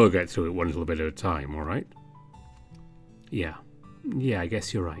 We'll get through it one little bit at a time, alright? Yeah, I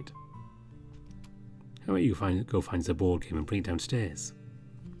guess you're right. How about you go find the board game and bring it downstairs?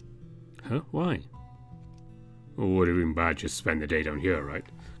 Huh? Why? Well, would have been bad just spend the day down here, right?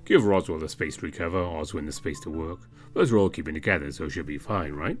 Give Roswell the space to recover, Oswin the space to work. Those are all keeping together, so she'll be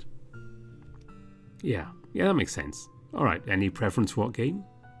fine, right? Yeah, that makes sense. Alright, any preference for what game?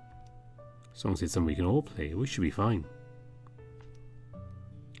 As long as it's something we can all play, we should be fine.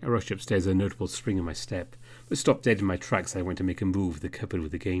 I rushed upstairs with a notable spring in my step, but stopped dead in my tracks as I went to make a move with the cupboard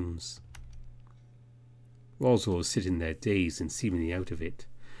with the games. Roswell was sitting there, dazed and seemingly out of it.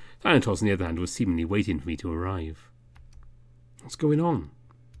 Thanatos, on the other hand, was seemingly waiting for me to arrive. What's going on?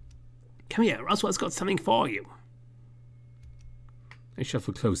 Come here, Roswell's got something for you. I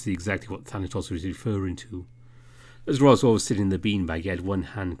shuffled close to see exactly what Thanatos was referring to. As Roswell was sitting in the beanbag, he had one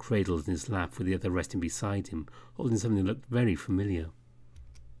hand cradled in his lap with the other resting beside him, holding something that looked very familiar.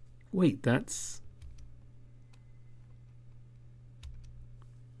 Wait, that's...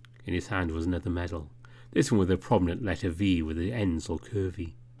 In his hand was another medal, this one with a prominent letter V with the ends all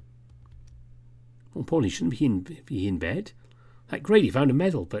curvy. Well, Paul, he shouldn't be in bed. Like, great, he found a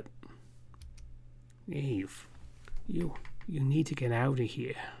medal, but... Eve, you need to get out of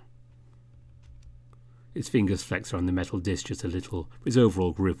here. His fingers flexed around the metal disc just a little, but his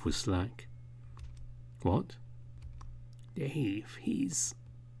overall grip was slack. What? Dave, he's...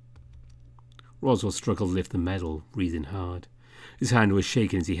 Roswell struggled to lift the medal, breathing hard. His hand was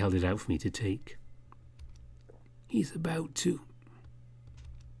shaking as he held it out for me to take. He's about to...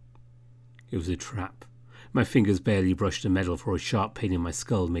 It was a trap. My fingers barely brushed the metal, for a sharp pain in my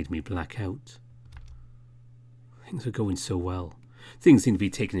skull made me black out. Things were going so well. Things seemed to be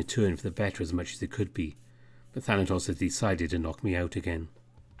taking a turn for the better as much as they could be. But Thanatos had decided to knock me out again.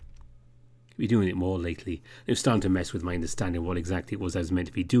 He'd been doing it more lately. It was starting to mess with my understanding of what exactly it was I was meant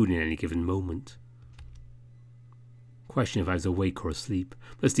to be doing in any given moment. Question if I was awake or asleep,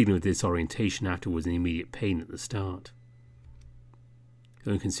 plus dealing with disorientation afterwards and immediate pain at the start.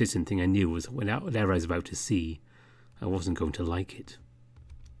 The only consistent thing I knew was that whatever I was about to see, I wasn't going to like it.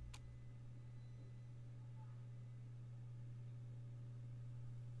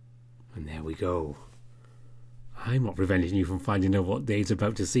 And there we go. I'm not preventing you from finding out what Dave's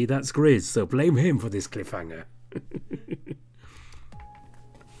about to see. That's Grizz, so blame him for this cliffhanger.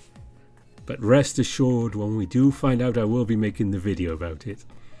 But rest assured, when we do find out, I will be making the video about it.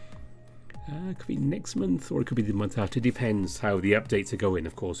 It could be next month, or it could be the month after. Depends how the updates are going,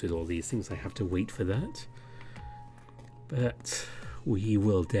 of course, with all these things. I have to wait for that. But we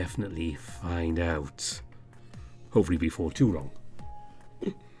will definitely find out. Hopefully before too long.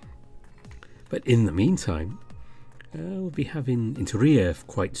 But in the meantime, we'll be having Interia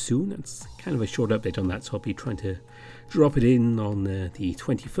quite soon. It's kind of a short update on that, so I'll be trying to drop it in on the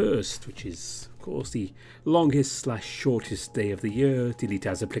 21st, which is, of course, the longest / shortest day of the year, delete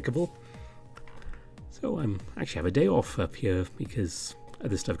as applicable. So I actually have a day off up here because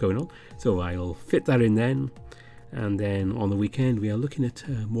other stuff going on, so I'll fit that in then. And then on the weekend we are looking at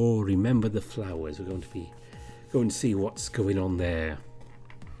more Remember the Flowers. We're going to be going to see what's going on there.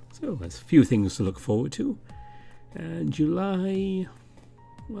 So there's a few things to look forward to. And July,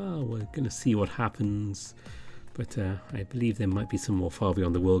 well, we're going to see what happens. But I believe there might be some more Far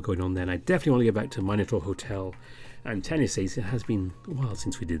Beyond the World going on then. I definitely want to get back to Minotaur Hotel and Tennis Ace. It has been a while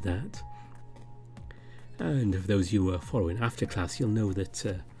since we did that. And for those of you who are following Afterclass, you'll know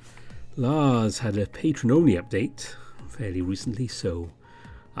that Lars had a patron-only update fairly recently, so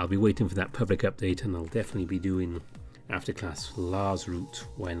I'll be waiting for that public update, and I'll definitely be doing Afterclass Lars route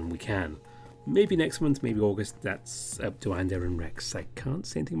when we can. Maybe next month, maybe August. That's up to Ander and Rex. I can't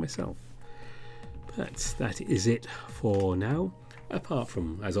say anything myself. But that is it for now. Apart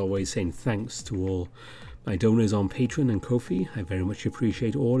from, as always, saying thanks to all my donors on Patreon and Ko-fi. I very much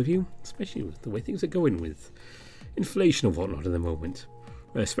appreciate all of you, especially with the way things are going with inflation and whatnot at the moment.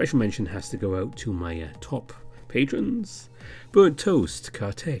 A special mention has to go out to my top patrons: Burnt Toast,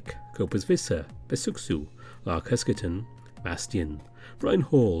 Kartek, Copas Vissa, Besuksu, Lark Huskerton, Bastian, Brian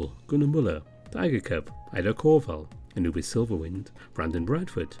Hall, Gunnar Muller, Tiger Cub, Ida Corval, Anubis Silverwind, Brandon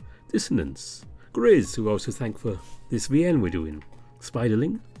Bradford, Dissonance, Grizz, who also thank for this VN we're doing,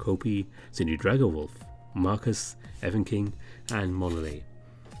 Spiderling, Kopi, Cindy Dragowolf, Marcus, Evan King, and Monolay.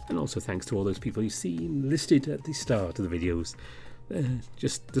 And also thanks to all those people you see listed at the start of the videos.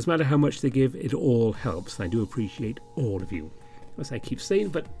 Just doesn't matter how much they give, it all helps. I do appreciate all of you. As I keep saying,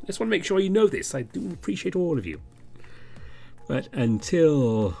 but I just want to make sure you know this. I do appreciate all of you. But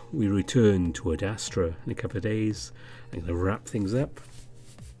until we return to Ad Astra in a couple of days, I'm going to wrap things up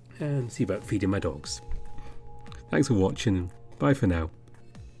and see about feeding my dogs. Thanks for watching. Bye for now.